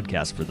sustain a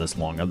podcast for this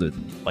long, other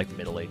than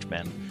middle-aged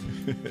men.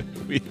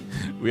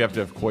 we have to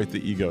have quite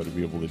the ego to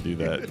be able to do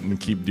that and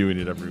keep doing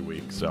it every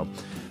week. So,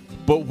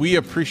 but we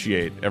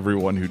appreciate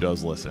everyone who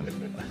does listen.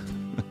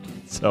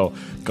 So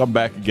come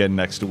back again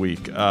next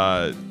week.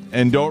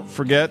 And don't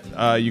forget,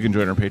 you can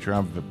join our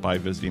Patreon by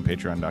visiting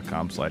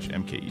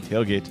patreon.com/MKE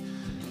Tailgate.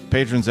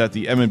 Patrons at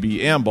the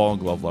M&B and Ball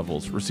and Glove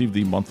levels receive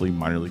the monthly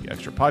Minor League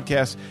Extra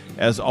podcast.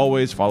 As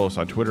always, follow us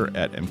on Twitter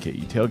at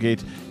MKE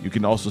Tailgate. You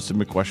can also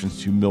submit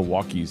questions to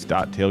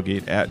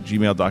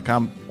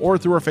milwaukees.tailgate@gmail.com or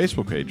through our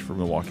Facebook page for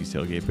Milwaukee's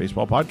Tailgate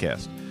Baseball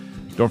Podcast.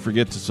 Don't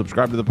forget to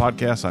subscribe to the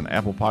podcast on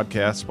Apple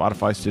Podcasts,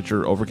 Spotify,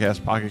 Stitcher,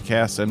 Overcast, Pocket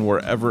Casts, and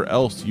wherever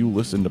else you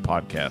listen to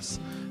podcasts.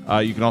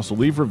 You can also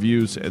leave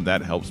reviews, and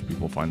that helps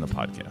people find the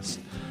podcast.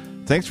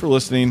 Thanks for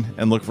listening,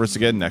 and look for us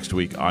again next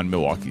week on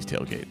Milwaukee's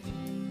Tailgate.